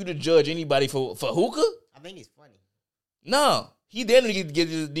the fuck you to judge anybody for hookah? I think he's funny. No. He then need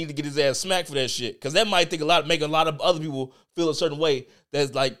to get his ass smacked for that shit. Because that might make a lot of other people feel a certain way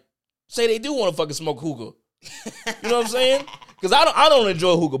that's like, say they do want to fucking smoke hookah. You know what I'm saying? Because I don't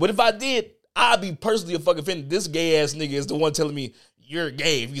enjoy hookah. But if I did, I'd be personally fucking offended. This gay ass nigga is the one telling me, you're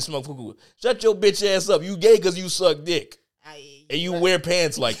gay if you smoke hookah. Shut your bitch ass up. You gay because you suck dick. And you wear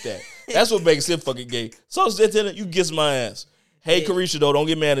pants like that. That's what makes him fucking gay. So Santana, you kiss my ass. Hey, Carisha, though, don't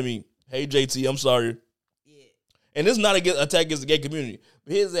get mad at me. Hey, JT, I'm sorry. Yeah. And this is not a attack against the gay community.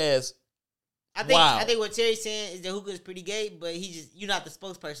 But his ass, I think what Terry's saying is that hookah is pretty gay, but you're not the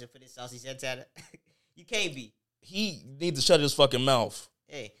spokesperson for this, Saucy Santana. You can't be. he needs to shut his fucking mouth.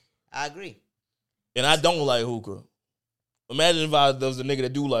 Hey, I agree. And I don't like hookah. Imagine if there was a nigga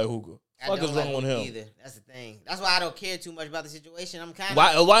that do like hookah. Fuck is wrong with him? Either. That's the thing. That's why I don't care too much about the situation. I'm kind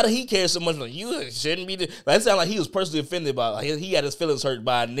of Why do he care so much? Like, you shouldn't be. That sound like he was personally offended by. Like, he had his feelings hurt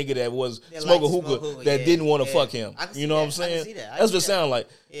by a nigga that was smoking hookah that didn't want to fuck him. You know what I'm saying? That's what it sound like.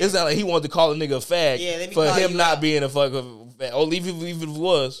 It sound like he wanted to call a nigga a fag for him not being a fucking fag. Or even if it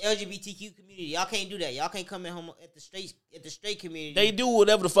was LGBTQ community. Y'all can't do that. Y'all can't come in home at the straight community. they do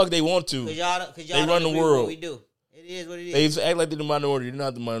whatever the fuck they want to. Cause y'all they run the world. What we do. It is what it is. They act like they're the minority. They're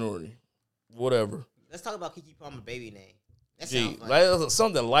not the minority. Whatever. Let's talk about Keke Palmer baby name. That Gee, sounds funny.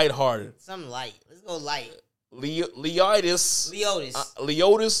 something lighthearted. Something light. Let's go light. Leotis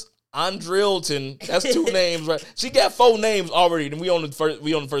Leotis. Andrelton. That's two names, right? She got 4 names already, and we on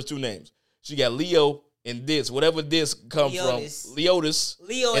the first 2 names. She got Leo and this, whatever this come Leotis. from. Leotis.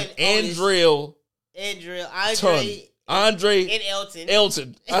 Leo and Andrel. Andre and Elton.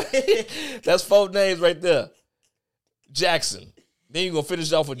 Elton. That's 4 names right there. Jackson. Then you gonna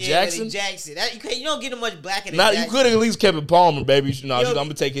finish off with Jackson. Jackson. You don't get him much blacker than Now Jackson. you could have at least kept it Palmer, baby. No, I'm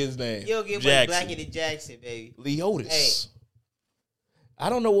gonna take his name. You don't get Jackson. much blacker than Jackson, baby. Leotis. Hey. I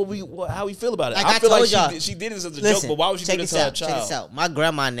don't know how we feel about it. Like I feel told like y'all, she did this as a listen, joke, but why would she do this to her Check child? this out. My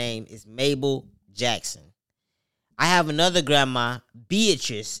grandma's name is Mabel Jackson. I have another grandma,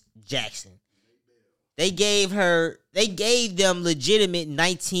 Beatrice Jackson. They gave them legitimate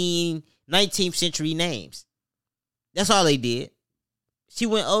 19th century names. That's all they did. She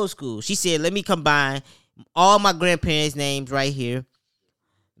went old school. She said, let me combine all my grandparents' names right here.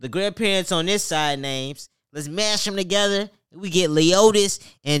 The grandparents on this side names. Let's mash them together. We get Leotis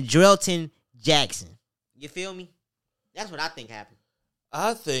and Drelton Jackson. You feel me? That's what I think happened.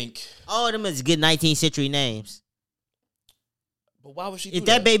 I think. All of them is good 19th century names. But why would she do If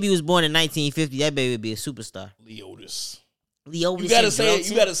that baby was born in 1950, that baby would be a superstar. Leotis. Leotis. You gotta say it.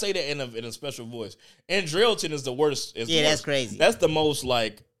 You gotta say that in a special voice. And Drelton is the worst. That's crazy. That's the most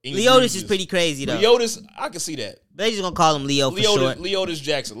like. Leotis is pretty crazy though. Leotis, I can see that. But they just gonna call him Leo for short. Leotis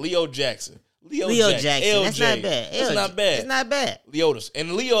Jackson. Leo Jackson. Leo Jackson. LJ. That's not bad. That's not bad. It's not bad. Leotis. And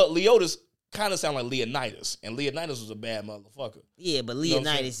Leotis kind of sound like Leonidas. And Leonidas was a bad motherfucker. Yeah, but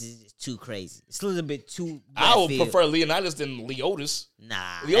Leonidas is just too crazy. It's a little bit too. I would prefer Leonidas than Leotis.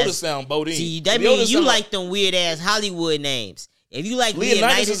 Nah. Leotis sound Bodine. See, that means you like them weird ass Hollywood names. If you like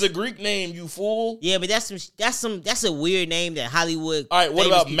Leonidas is a Greek name, you fool. Yeah, but that's a weird name that Hollywood. All right, what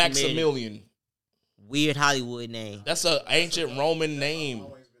about Maximilian? Weird Hollywood name. That's an ancient Roman name.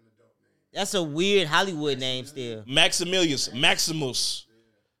 That's a weird Hollywood name still. Maximilius, Maximus.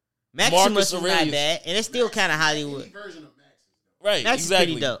 Maximus is not bad, and it's still kind of Hollywood. Right, Max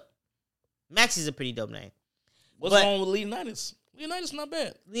exactly. is pretty dope. Max is a pretty dope name. What's wrong with Leonidas? Leonidas not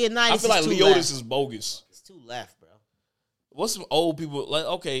bad. Leonidas I feel like Leotis is bogus. It's too left, bro. What's some old people like?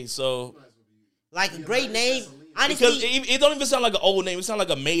 Okay, so like a great name. Honestly, because it don't even sound like an old name. It sounds like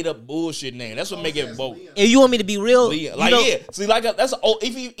a made up bullshit name. That's what make it bogus. If you want me to be real, see, like that's old.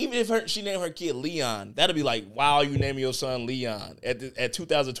 Even if she named her kid Leon, that'd be like, wow, you naming your son Leon at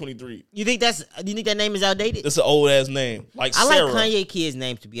 2023. You think that name is outdated? That's an old ass name. Like I Sarah. like Kanye kid's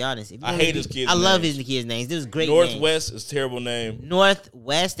name, to be honest. I hate his kid's I love names. his kid's names. This is great. Northwest is a terrible name.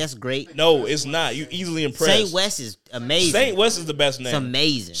 Northwest, that's great. No, it's not. You easily impressed. Saint West is amazing. Saint West is the best name. It's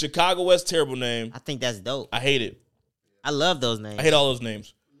amazing. Chicago West, terrible name. I think that's dope. I hate it. I love those names. I hate all those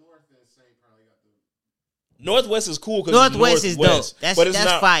names. Northwest is cool because Northwest is dope. That's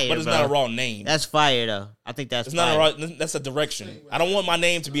fire. But it's bro. not a raw name. That's fire though. I think that's it's fire. not a raw. That's a direction. I don't want my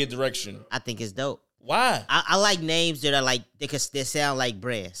name to be a direction. I think it's dope. Why? I like names that are like they sound like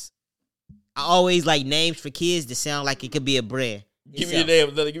brands. I always like names for kids that sound like it could be a brand. Give me your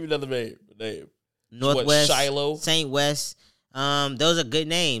name. Give me another name. Northwest, what, Shiloh, Saint West. Those are good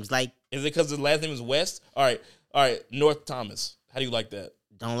names. Like, is it because his last name is West? All right. North Thomas. How do you like that?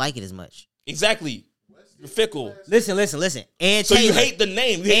 Don't like it as much. Exactly. You're fickle. Listen. And so Taylor. you hate the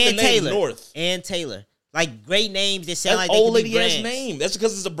name. You hate and the name Taylor. North. And Taylor. Like great names that sound That's like they old could be lady ass brands. name. That's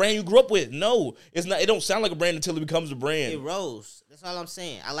because it's a brand you grew up with. No, it's not. It don't sound like a brand until it becomes a brand. It rolls. That's all I'm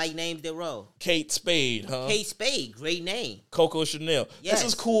saying. I like names that roll. Kate Spade, huh? Kate Spade, great name. Coco Chanel. Yes.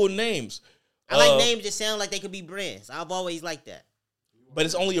 This is cool names. I like names that sound like they could be brands. I've always liked that. But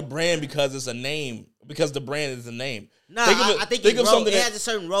it's only a brand because it's a name. Because the brand is a name. No, I think it has a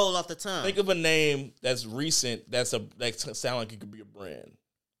certain roll off the tongue. Think of a name that's recent. That sound like it could be a brand.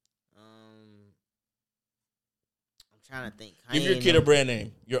 I'm trying to think. Give your kid a brand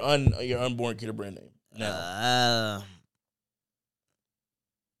name. Your unborn kid a brand name. Now.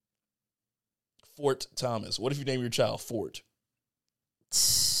 Fort Thomas. What if you name your child Fort?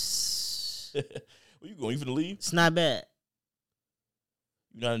 Where you going? You finna leave? It's not bad.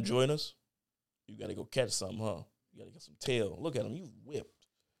 You not enjoying us? You gotta go catch something, huh? You gotta get some tail. Look at him. You whipped.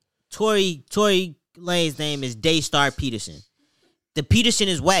 Tory Lane's name is Daystar Peterson. The Peterson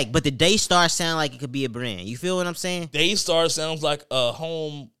is whack, but the Daystar sound like it could be a brand. You feel what I'm saying? Daystar sounds like a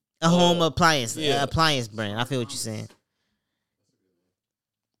home. Home appliance. Yeah. Appliance brand. I feel what you're saying.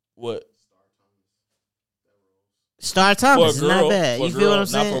 What? Star Thomas is not bad. You feel what I'm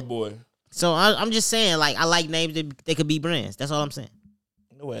saying? Not for a boy. So I'm just saying, like, I like names that they could be brands. That's all I'm saying.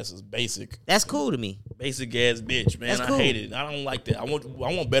 No ass is basic. That's cool to me. Basic ass bitch, man. That's cool. I hate it. I don't like that. I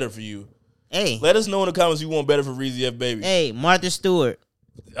want better for you. Hey. Let us know in the comments you want better for Reezy F Baby. Hey, Martha Stewart.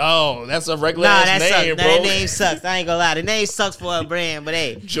 Oh, that's a regular ass name, bro. That name sucks. I ain't gonna lie. The name sucks for a brand, but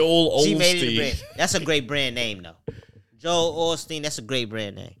hey. Joel Osteen. She made it a brand. That's a great brand name, though. Joel Osteen, that's a great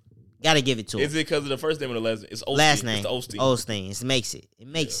brand name. Gotta give it to him. Is it because of the first name or the last name? It's Osteen. Last name. It's Osteen. Osteen. It makes it. It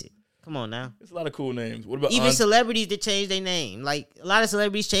makes it. Come on now. It's a lot of cool names. What about even celebrities that change their name? Like, a lot of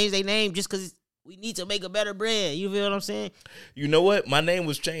celebrities change their name just because we need to make a better brand. You feel what I'm saying? You know what? My name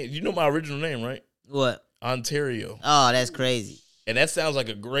was changed. You know my original name, right? What? Ontario. Oh, that's crazy. And that sounds like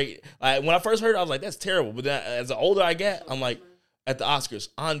a great. Like, when I first heard it, I was like, that's terrible. But then as the older I get, I'm like, at the Oscars,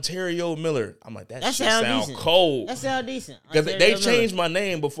 Ontario Miller. I'm like, that shit sound cold. That sound decent. Because they changed my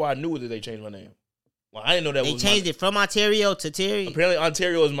name before I knew that they changed my name. Well, I didn't know that They was changed it from Ontario to Terry. Apparently,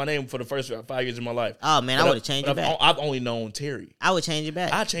 Ontario is my name for the first 5 years of my life. Oh man, I would have changed it back. I've only known Terry. I would change it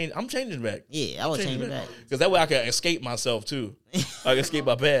back. I'm changing it back. Yeah, I would change it back. Because that way I can escape myself too. I can escape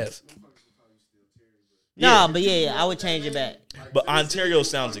my past. No, but yeah, I would change it back. But Ontario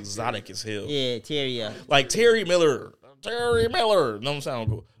sounds exotic as hell. Yeah, Terry. Like Terry Miller. Don't sound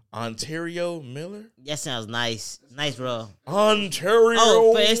cool. Ontario Miller? That sounds nice. Nice, bro. Ontario.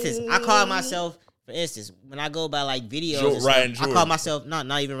 Oh, for instance, I call myself. For instance, when I go by like videos, and Ryan stuff, I call myself not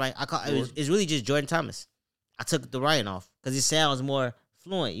even Ryan. It's really just Jordan Thomas. I took the Ryan off because it sounds more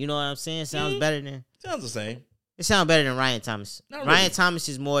fluent. You know what I'm saying? It sounds better than. Sounds the same. It sounds better than Ryan Thomas. Not Ryan really. Thomas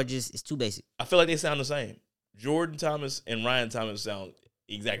is more just. It's too basic. I feel like they sound the same. Jordan Thomas and Ryan Thomas sound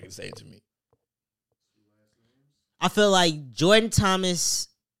exactly the same to me. I feel like Jordan Thomas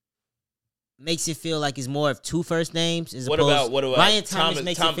makes it feel like it's more of two first names. As What opposed, about Ryan Thomas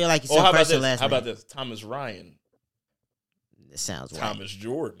makes it feel like it's how a about first this? and last How name. about this? Thomas Ryan. That sounds right. Thomas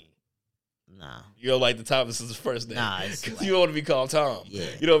Jordan. Nah. You don't like the Thomas as his first name. Nah, it's Because like- you don't want to be called Tom. Yeah.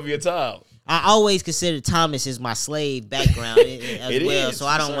 You don't want to be a Tom. I always consider Thomas as my slave background as It well, is, so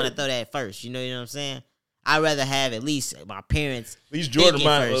I don't sir. want to throw that first. You know what I'm saying? I'd rather have at least my parents. At least Jordan thinking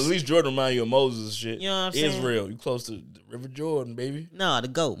remind you of Moses and shit. You know what I'm saying? Israel. You close to the River Jordan, baby. No, the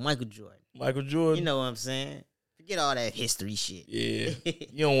GOAT, Michael Jordan. Michael Jordan. You know what I'm saying? Forget all that history shit. Yeah.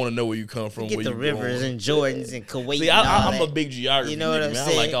 You don't want to know where you come from. Forget where the you rivers going. and Jordans and Kuwait. See, and all I'm a that. big geography You know what nigga, I'm man.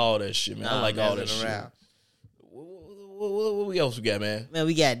 saying? I like all that shit, man. I Nah, like all that messing shit. around. What else we got, man? Man,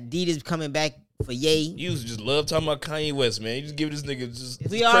 we got Adidas coming back for Ye. You used to just love talking about Kanye West, man. You just give this nigga just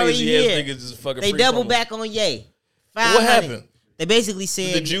We already crazy ass here. niggas just fucking. They free double promo. back on Ye. What 500. happened? They basically Did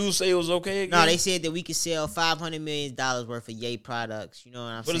said the Jews say it was okay again? no. They said that we could sell $500 million worth of Ye products. You know what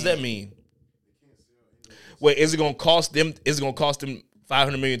I'm What saying? does that mean? Wait, is it gonna cost them? Is it gonna cost them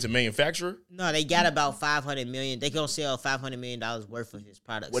 $500 million to manufacture? No, they got about $500 million. They gonna sell $500 million worth of his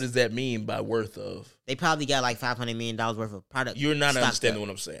products. What does that mean by worth of? They probably got like $500 million worth of product. You're not stocked understanding up.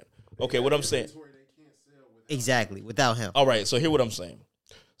 what I'm saying. Okay, what I'm saying. Exactly, without him. All right, so hear what I'm saying.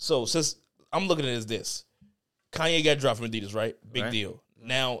 So since I'm looking at it as this, Kanye got dropped from Adidas, right? Big Right. deal.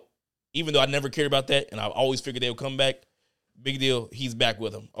 Now, even though I never cared about that, and I always figured they would come back, big deal. He's back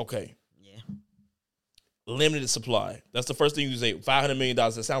with them. Okay. Yeah. Limited supply. That's the first thing you say. $500 million.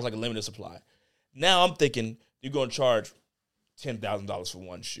 That sounds like a limited supply. Now I'm thinking you're going to charge $10,000 for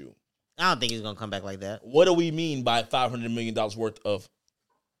one shoe. I don't think he's gonna come back like that. What do we mean by $500 million worth of?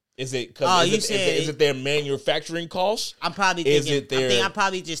 Is it Oh, because you is said- it their manufacturing costs? I'm probably Is thinking. it their- I'm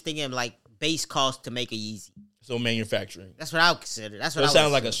probably just thinking like base cost to make a Yeezy. So manufacturing. That's what I would consider. That's So what it I sounds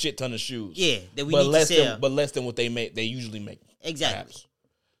would like a consider. shit ton of shoes. Yeah, that we but need less to sell. than less than what they usually make. Exactly. Perhaps.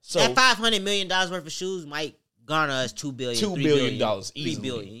 So That $500 million worth of shoes might garner us $2 billion, $2 $3 billion $3 easily.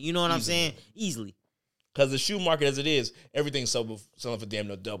 billion. You know what I'm Easily. saying? Easily. because the shoe market as it is, everything's selling for damn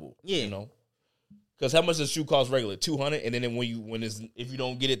near double. Yeah. You know. Because how much does a shoe cost regular? $200, and then if you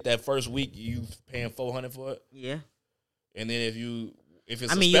don't get it that first week, you paying $400 for it. Yeah. And then if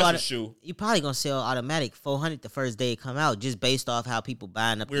it's I mean, a special shoe, you probably gonna sell automatic $400 the first day it come out, just based off how people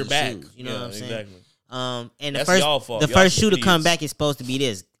buying up we're these back. shoes. You know Yeah, what I'm saying? Exactly. And That's y'all fault. the Y'all first shoe to some come idiots. back is supposed to be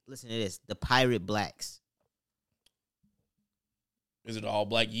this. Listen to this: the Pirate Blacks. Is it all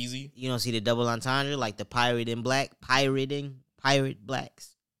black Yeezy? You don't see the double entendre like the pirate in black, pirate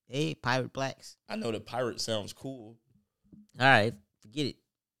blacks. Hey, pirate blacks. I know the pirate sounds cool. All right, forget it.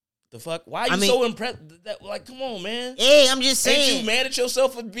 The fuck? Why are you so impressed? Like, come on, man. Hey, I'm just Ain't saying. you mad at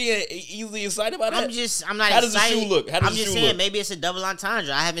yourself for being easily excited about that? I'm not How does the excited. shoe look? How does I'm the just shoe saying look? maybe it's a double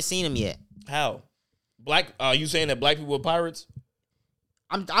entendre. I haven't seen them yet. How? Black? You saying that black people are pirates?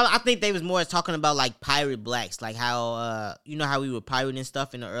 I think they was more talking about like pirate blacks, like how you know how we were pirating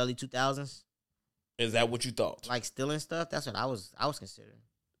stuff in the early 2000s, Is that what you thought? like stealing stuff. That's what I was considering.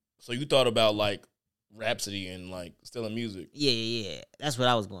 So you thought about like Rhapsody and like stealing music. Yeah. That's what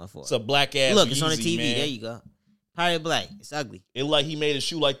I was going for. It's a black ass. Look, it's on the Yeezy, TV. Man. There you go. Pirate black. It's ugly. It like he made a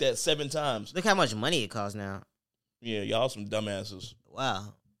shoe like that 7 times. Look how much money it costs now. Yeah, y'all some dumbasses.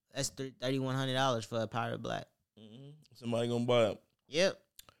 Wow, that's $3,100 for a pirate black. Somebody gonna buy it. Yep.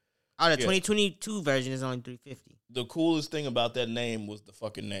 Oh, the Yeah. 2022 version is only $350. The coolest thing about that name was the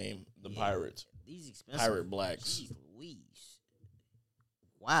fucking name, the Yeah. Pirates, These expensive. Pirate Blacks. Jeez Louise.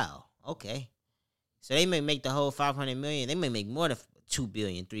 Wow. Okay. So they may make the whole $500 million. They may make more than $2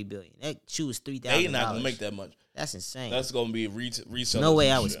 billion, $3 billion. That shoe is $3,000. They not gonna make that much. That's insane. That's gonna be resell. No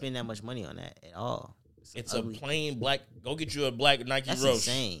way I would spend that much money on that at all. It's ugly. a plain black. Go get you a black Nike That's Roche.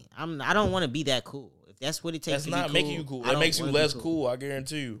 insane. I don't want to be that cool. If that's what it takes That's to be not cool, making you cool. I That don't makes you wanna be less cool. I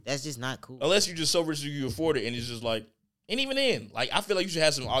guarantee you. That's just not cool. Unless you're just so rich that you afford it, and it's just like And even then, like, I feel like you should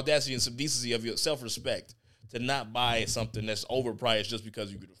have some audacity and some decency of your self-respect to not buy something that's overpriced just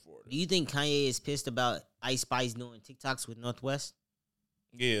because you could afford it. Do you think Kanye is pissed about Ice Spice doing TikToks with Northwest?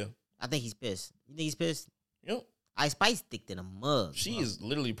 Yeah. I think he's pissed. You think he's pissed? Yep. Ice Spice thick than a mug. She bro. is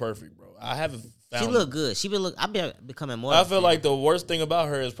literally perfect, bro. I haven't found... She look good. She been look. I've been becoming more. I feel like the worst thing about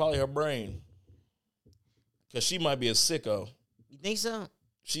her is probably her brain. Because she might be a sicko. You think so?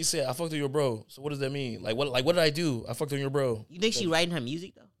 She said, I fucked with your bro. So what does that mean? Like what did I do? I fucked with your bro. You think she writing her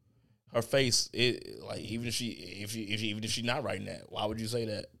music though? Her face, even if she not writing that, why would you say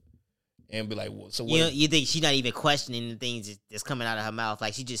that? And be like, well, so what? You think she's not even questioning the things that's coming out of her mouth?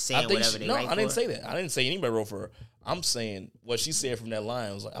 Like she just saying whatever they write I didn't for say that. I didn't say anybody wrote for her. I'm saying what she said from that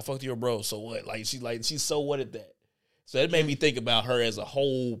line was like, I fucked with your bro. So what? She's so what at that? So it made me think about her as a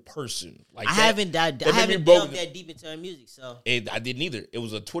whole person. Like I haven't delved that deep into her music, so I didn't either. It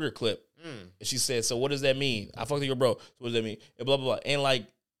was a Twitter clip. And she said, so what does that mean? I fucked with your bro. So what does that mean? And blah, blah, blah. And like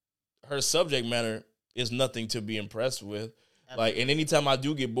her subject matter is nothing to be impressed with. Like, and anytime I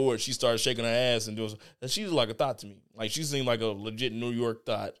do get bored, she starts shaking her ass and doing. She's like a thought to me. Like she seemed like a legit New York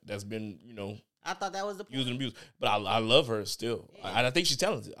thought that's been, I thought that was the point. Used and abused. But I love her still. Yeah. I think she's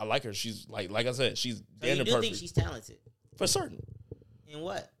talented. I like her. She's like I said, she's damn near perfect. You think she's talented? For certain. In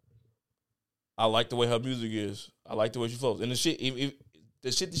what? I like the way her music is. I like the way she flows. And the shit,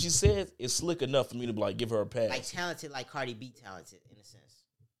 the shit that she said is slick enough for me to like give her a pass. Like talented, like Cardi B talented in a sense.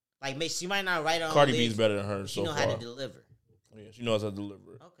 Like she might not write on. Cardi B's better than her. She know how to deliver. Yeah, she knows how to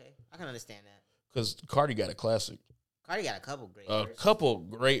deliver. Okay, I can understand that. Because Cardi got a classic. Cardi got a couple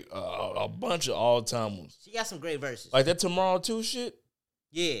great. A bunch of all time ones. She got some great verses. Like that Tomorrow 2 shit.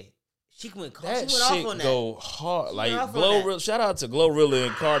 Yeah. She went off on that. Go hard. Like Glorilla, shout out to Glorilla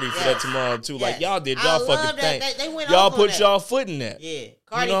and Cardi for that Tomorrow 2. Yes. Like y'all did y'all fucking thing. They went y'all off put on y'all foot in that. Yeah.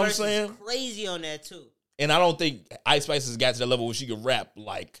 Cardi, you know what I'm saying? Crazy on that too. And I don't think Ice Spice has got to that level where she could rap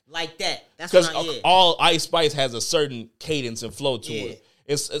like that. That's because all Ice Spice has a certain cadence and flow to it.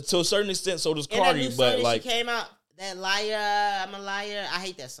 It's to a certain extent. So does Cardi, that but like she came out that liar. I'm a liar. I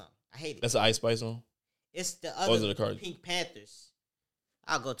hate that song. I hate it. That's an Ice Spice song. It's the other the Cardi? Pink Panthers.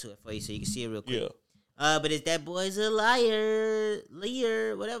 I'll go to it for you so you can see it real quick. Yeah. But it's that boy's a liar,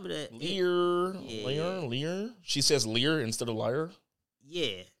 Lear, whatever that. Lear. She says Lear instead of liar.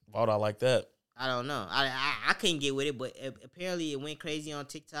 Yeah. Why would I like that? I don't know. I couldn't get with it, but apparently it went crazy on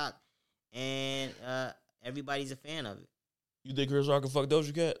TikTok, and everybody's a fan of it. You think Chris Rock can fuck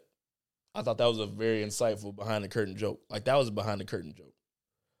Doja Cat? I thought that was a very insightful behind the curtain joke. Like that was a behind the curtain joke.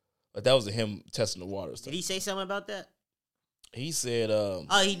 Like that was him testing the waters. Did he say something about that? He said,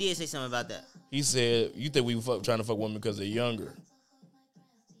 he did say something about that. He said, you think we trying to fuck women because they're younger.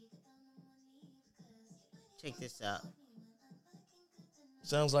 Check this out.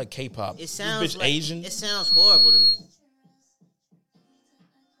 Sounds like K-pop. It sounds this bitch like Asian. It sounds horrible to me.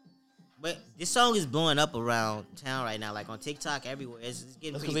 But this song is blowing up around town right now, like on TikTok, everywhere. It's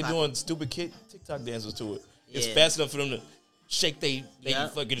getting That's because they're doing stupid TikTok dances to it. It's Yeah. fast enough for them to shake they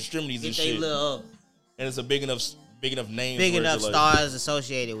fucking extremities Get and they shit. little And it's a big enough name. big where enough it's like, stars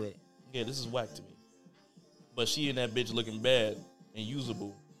associated with it. yeah, this is whack to me. But she and that bitch looking bad and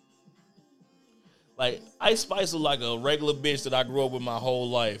usable. Like, Ice Spice is like a regular bitch that I grew up with my whole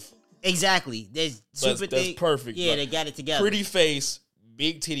life. Exactly. There's super That's thick. perfect. Yeah, Like, they got it together. Pretty face,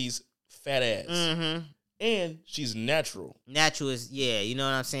 big titties, fat ass. Mm-hmm. And she's natural. Natural is, you know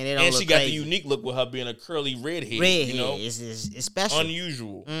what I'm saying? They don't And look she got crazy. the unique look with her being a curly redhead. Redhead. You know? It's special.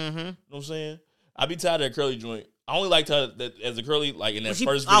 Unusual. Mm-hmm. You know what I'm saying? I be tired of that curly joint. I only liked her as a curly, like in that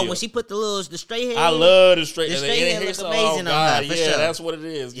first video. Oh, when she put the straight hair. I love the straight hair. Look hairstyle. amazing on her, for yeah, sure. that's what it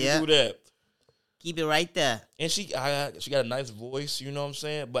is. You do that. Keep it right there. And she got a nice voice, you know what I'm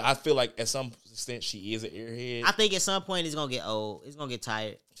saying? But I feel like at some extent she is an airhead. I think at some point it's gonna get old. It's gonna get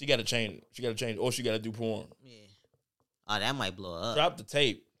tired. She got to change. Or she got to do porn. Yeah. Oh, that might blow up. Drop the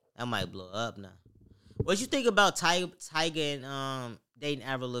tape. That might blow up now. What you think about Tyga and dating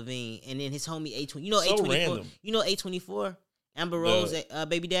Avril Lavigne and then his homie A24? You know So A24. random. You know A24, Amber Rose,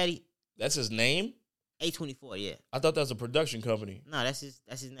 baby daddy. That's his name? A24, yeah. I thought that was a production company. No, that's his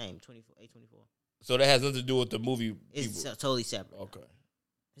name. A24. So that has nothing to do with the movie. It's people. totally separate. Okay.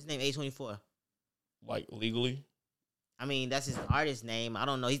 His name A24. Like legally? I mean, that's his artist name. I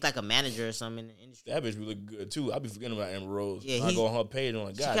don't know. He's like a manager or something in the industry. That bitch be looking good too. I be forgetting about Amber Rose. Yeah, I go on her page and I'm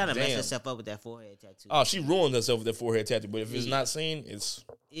like, she God kind of messed damn. herself up with that forehead tattoo. Oh, she ruined herself with that forehead tattoo. But if it's Yeah. not seen, it's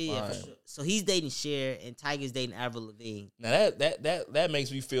Yeah, for fine. sure. So he's dating Cher and Tyga's dating Avril Lavigne. Now that makes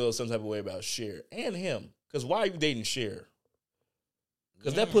me feel some type of way about Cher and him. Because why are you dating Cher?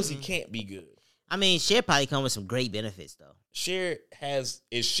 Because that pussy can't be good. I mean, Cher probably come with some great benefits though. Cher is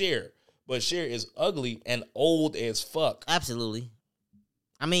Cher. But Cher is ugly and old as fuck. Absolutely.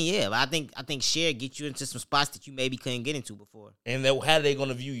 I mean, yeah, but I think Cher gets you into some spots that you maybe couldn't get into before. And how are they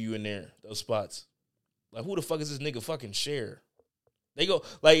gonna view you in there? Those spots. Like, who the fuck is this nigga fucking Cher? They go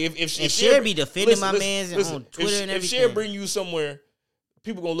like if Cher be defending my man's on Twitter and everything. If Cher bring you somewhere,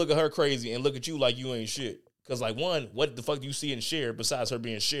 people gonna look at her crazy and look at you like you ain't shit. Cause like, one, what the fuck do you see in Cher besides her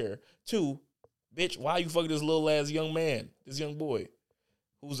being Cher? Two, bitch, why you fucking this little ass young man, this young boy,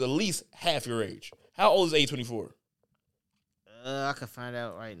 who's at least half your age? How old is A24? I can find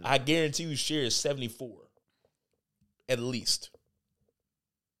out right now. I guarantee you, Cher is 74, at least.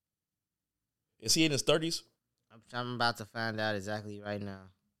 Is he in his 30s? I'm about to find out exactly right now.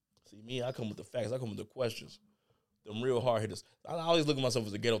 See, me, I come with the facts. I come with the questions. Them real hard hitters. I always look at myself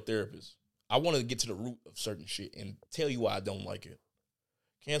as a ghetto therapist. I want to get to the root of certain shit and tell you why I don't like it.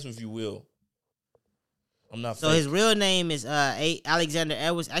 Cancel if you will. I'm not. So fake. His real name is Alexander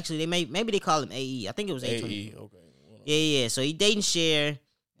Edwards. Actually, maybe they call him AE. I think it was AE. Okay. Yeah. So he dating Cher.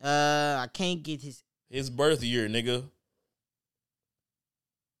 I can't get his birth year, nigga.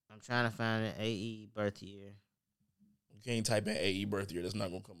 I'm trying to find an AE birth year. You can't type in AE birth year. That's not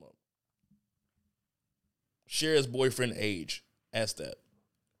gonna come up. Cher's boyfriend age. Ask that.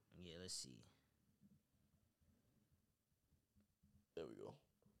 Yeah, let's see. There we go.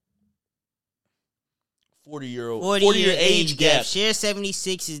 40-year-old. 40-year age gap. Cher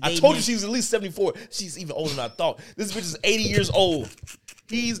 76 is dating. I told you she's at least 74. She's even older than I thought. This bitch is 80 years old.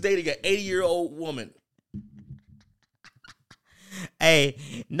 He's dating an 80-year-old woman. Hey,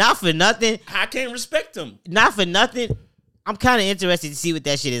 not for nothing. I can't respect him. Not for nothing. I'm kind of interested to see what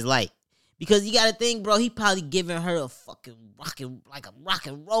that shit is like. Because you got to think, bro, he probably giving her a fucking rock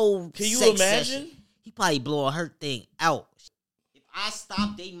and roll. Can you sex imagine? Session. He probably blowing her thing out. If I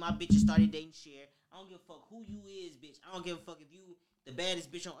stop dating my bitch and started dating Cher, I don't give a fuck who you is, bitch. I don't give a fuck if you the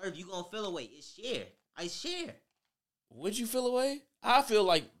baddest bitch on earth. You gonna feel away. It's Cher. I Cher. Would you feel away? I feel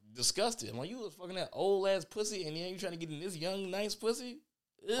like disgusted. I'm like, you was fucking that old ass pussy, and then you trying to get in this young nice pussy?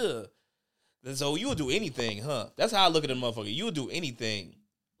 Ugh. So you would do anything, huh? That's how I look at a motherfucker. You would do anything.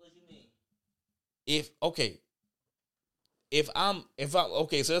 What you mean?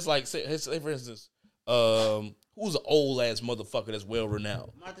 So it's like, say for instance, who's an old ass motherfucker that's well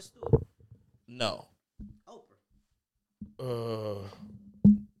renowned? Martha Stewart. No. Oprah.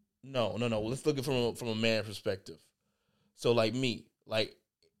 No. Let's look at it from a man perspective. So like me, like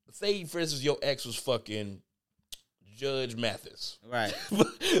say for instance your ex was fucking Judge Mathis, right?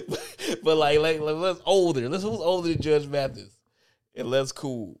 but like let's older. Who's older than Judge Mathis, and let's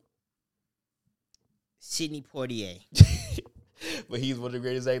cool. Sidney Poitier. But he's one of the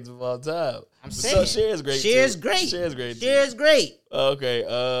greatest actors of all time. I'm saying Cher's great. Cher's great. Cher's great. Okay.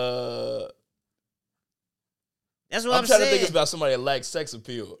 That's what I'm trying saying. to think about somebody that lacks sex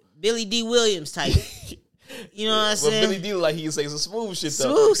appeal. Billy D. Williams type. You know what I'm saying? Billy D. like he say some smooth shit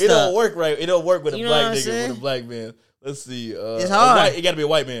though. Smooth stuff. It don't work right. It don't work with a you know black nigga with a black man. Let's see. It's hard. It got to be a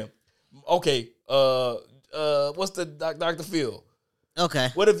white man. Okay. What's the Dr. Phil? Okay.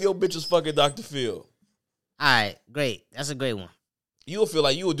 What if your bitch was fucking Dr. Phil? All right. Great. That's a great one. You'll feel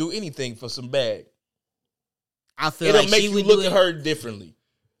like you would do anything for some bag. I feel It'll like make she you would look do at it. her differently.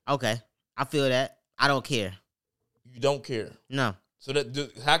 Okay. I feel that. I don't care. You don't care. No. So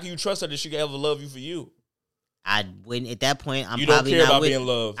how can you trust her that she can ever love you for you? I wouldn't. At that point, I'm you don't probably care not about with, being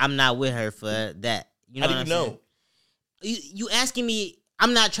loved. I'm not with her for that. You know How do you know? You asking me?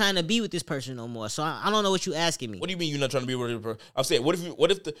 I'm not trying to be with this person no more. So I don't know what you asking me. What do you mean you're not trying to be with her? I'm saying, what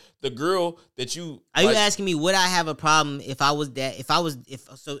if the girl that you are you asking me? Would I have a problem if I was that? If I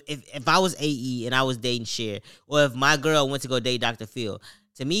was AE and I was dating Cher, or if my girl went to go date Dr. Phil?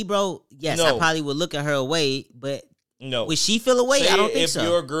 To me, bro, yes, No. I probably would look at her away. But no, would she feel away? Say I don't think so. If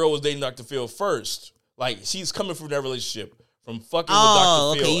your girl was dating Dr. Phil first, like she's coming from that relationship from fucking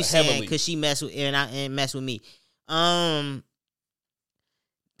Oh, with Dr. Phil okay. You heavily. saying because she messed with and messed with me?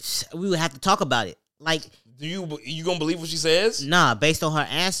 We would have to talk about it. Like, you gonna believe what she says? Nah, based on her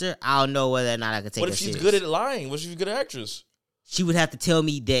answer, I don't know whether or not I could take her What if she's serious. good at lying? What if she's a good actress? She would have to tell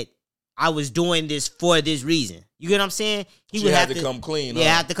me that I was doing this for this reason. You get what I'm saying? She would have to come clean.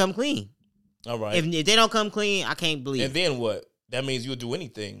 Yeah, have to come clean. All right. If they don't come clean, I can't believe. And then what? That means you'll do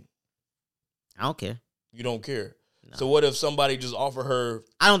anything. I don't care. You don't care. No. So what if somebody just offer her?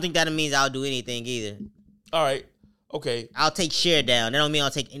 I don't think that means I'll do anything either. All right. Okay. I'll take Cher down. That don't mean I'll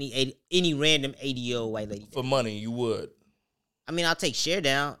take any random 80-year-old white lady down. For money, you would. I mean, I'll take Cher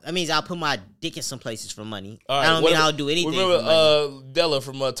down. That means I'll put my dick in some places for money. All right. I don't mean I'll do anything Remember for money. Della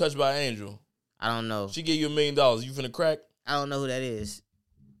from Touched by an Angel? I don't know. She gave you $1 million. You finna crack? I don't know who that is.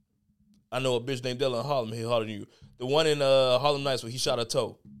 I know a bitch named Della in Harlem. He harder than you. The one in Harlem Nights where he shot her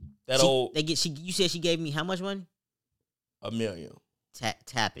toe. You said she gave me how much money? $1 million.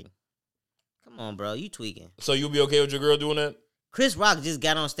 Tapping. Come on, bro. You tweaking. So you'll be okay with your girl doing that? Chris Rock just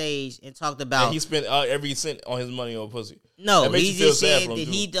got on stage and talked about. And he spent every cent on his money on pussy. No, he just said that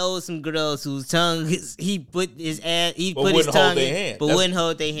he told some girls whose tongue he put his tongue in, but wouldn't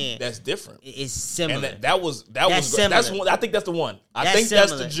hold their hand. That's different. It's similar. And that was similar. That's one. I think that's the one. I think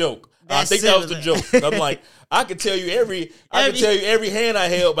that's the joke. I think similar. That was the joke. I'm like, I could tell you every hand I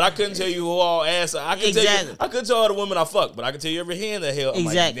held, but I couldn't tell you who all ass. I couldn't tell all the women I fucked, but I could tell you every hand I held. I'm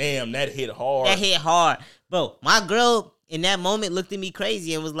like, damn, that hit hard. That hit hard, bro. My girl in that moment looked at me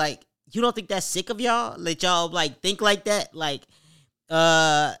crazy and was like, "You don't think that's sick of y'all? Let y'all like think like that? Like,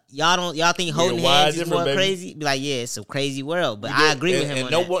 y'all think holding hands is more crazy? Be like, yeah, it's a crazy world." But I agree with him.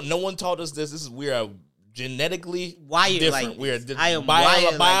 And no one taught us this. We are genetically wired different. Like we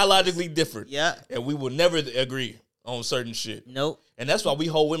are biologically different. Yeah, and we will never agree on certain shit. Nope. And that's why we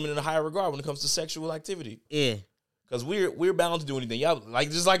hold women in a higher regard when it comes to sexual activity. Yeah. Because we're bound to do anything. Y'all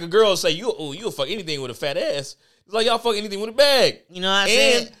like just like a girl say you'll fuck anything with a fat ass. It's like y'all fuck anything with a bag. You know what I'm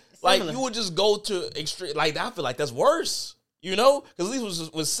saying? Like you would just go to extreme. Like I feel like that's worse. You know, because at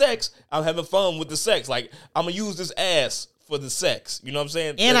least with sex, I'm having fun with the sex. Like I'm gonna use this ass for the sex. You know what I'm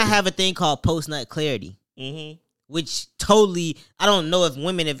saying? And I have a thing called post-nut clarity, which totally I don't know if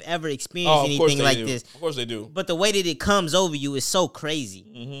women have ever experienced anything like this. Of course they do. But the way that it comes over you is so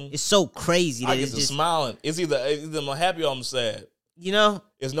crazy. It's so crazy that I get to smiling. It's either I'm happy or I'm sad. You know,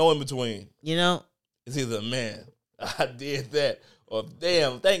 there's no in between. You know, it's either man, I did that, or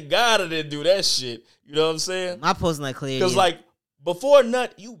damn, thank God I didn't do that shit. You know what I'm saying? My post-nut clarity. Because like before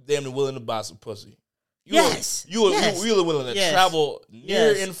nut, you damn near willing to buy some pussy. You were willing to travel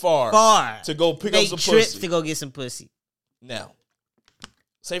near and far to go pick up some trips pussy. to go get some pussy. Now,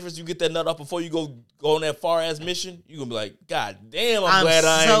 say for instance, you get that nut up before you go on that far ass mission, you gonna be like, God damn, I'm glad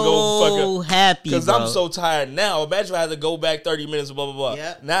I ain't go fucking happy because I'm so tired now. Imagine if I had to go back 30 minutes, blah blah blah.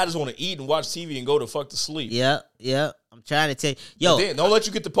 Yep. Now I just want to eat and watch TV and go to fuck to sleep. Yeah. I'm trying to tell you, yo, then, don't let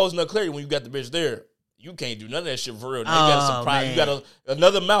you get the post nut clarity when you got the bitch there. You can't do none of that shit for real. Now you got a surprise. You got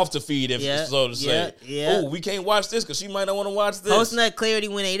another mouth to feed, so to say. Oh, we can't watch this because she might not want to watch this. Post nut clarity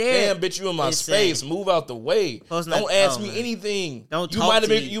when they there. Damn, bitch, you in my space. Move out the way. Don't ask me anything. Don't talk to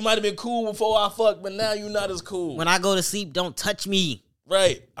me. You might have been cool before I fucked, but now you're not as cool. When I go to sleep, don't touch me.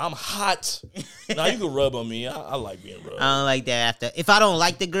 Right, I'm hot. Now you can rub on me. I like being rubbed. I don't like that. If I don't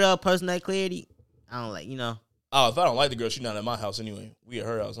like the girl, post nut clarity, I don't like. Oh, if I don't like the girl, she's not at my house anyway. We at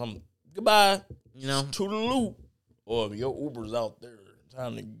her house. I'm goodbye. Toodaloo. Or if your Uber's out there,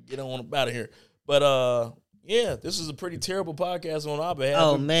 time to get on up out of here. But yeah, this is a pretty terrible podcast on our behalf.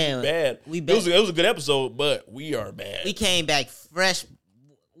 Oh man, bad. It was a good episode, but we are bad. We came back fresh.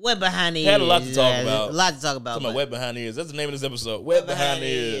 Wet behind the ears. Had a lot to talk about. A lot to talk about. Talking about wet behind the ears. That's the name of this episode. Wet behind the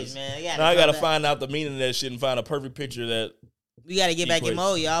ears. Man. Now I gotta find out the meaning of that shit and find a perfect picture that. We got to get back in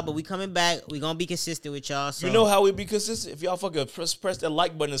mode, y'all, but we coming back. We going to be consistent with y'all. So. You know how we be consistent? If y'all fucking press that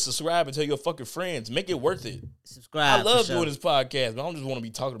like button and subscribe and tell your fucking friends. Make it worth it. Subscribe. I love doing this podcast, but I don't just want to be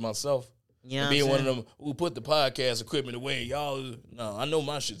talking to myself. You know being one of them who put the podcast equipment away. Y'all, no, I know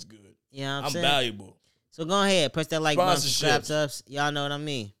my shit's good. Yeah, I'm valuable. So go ahead. Press that like button, subscribe to us. Y'all know what I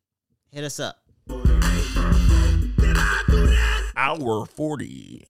mean. Hit us up. Hour 40.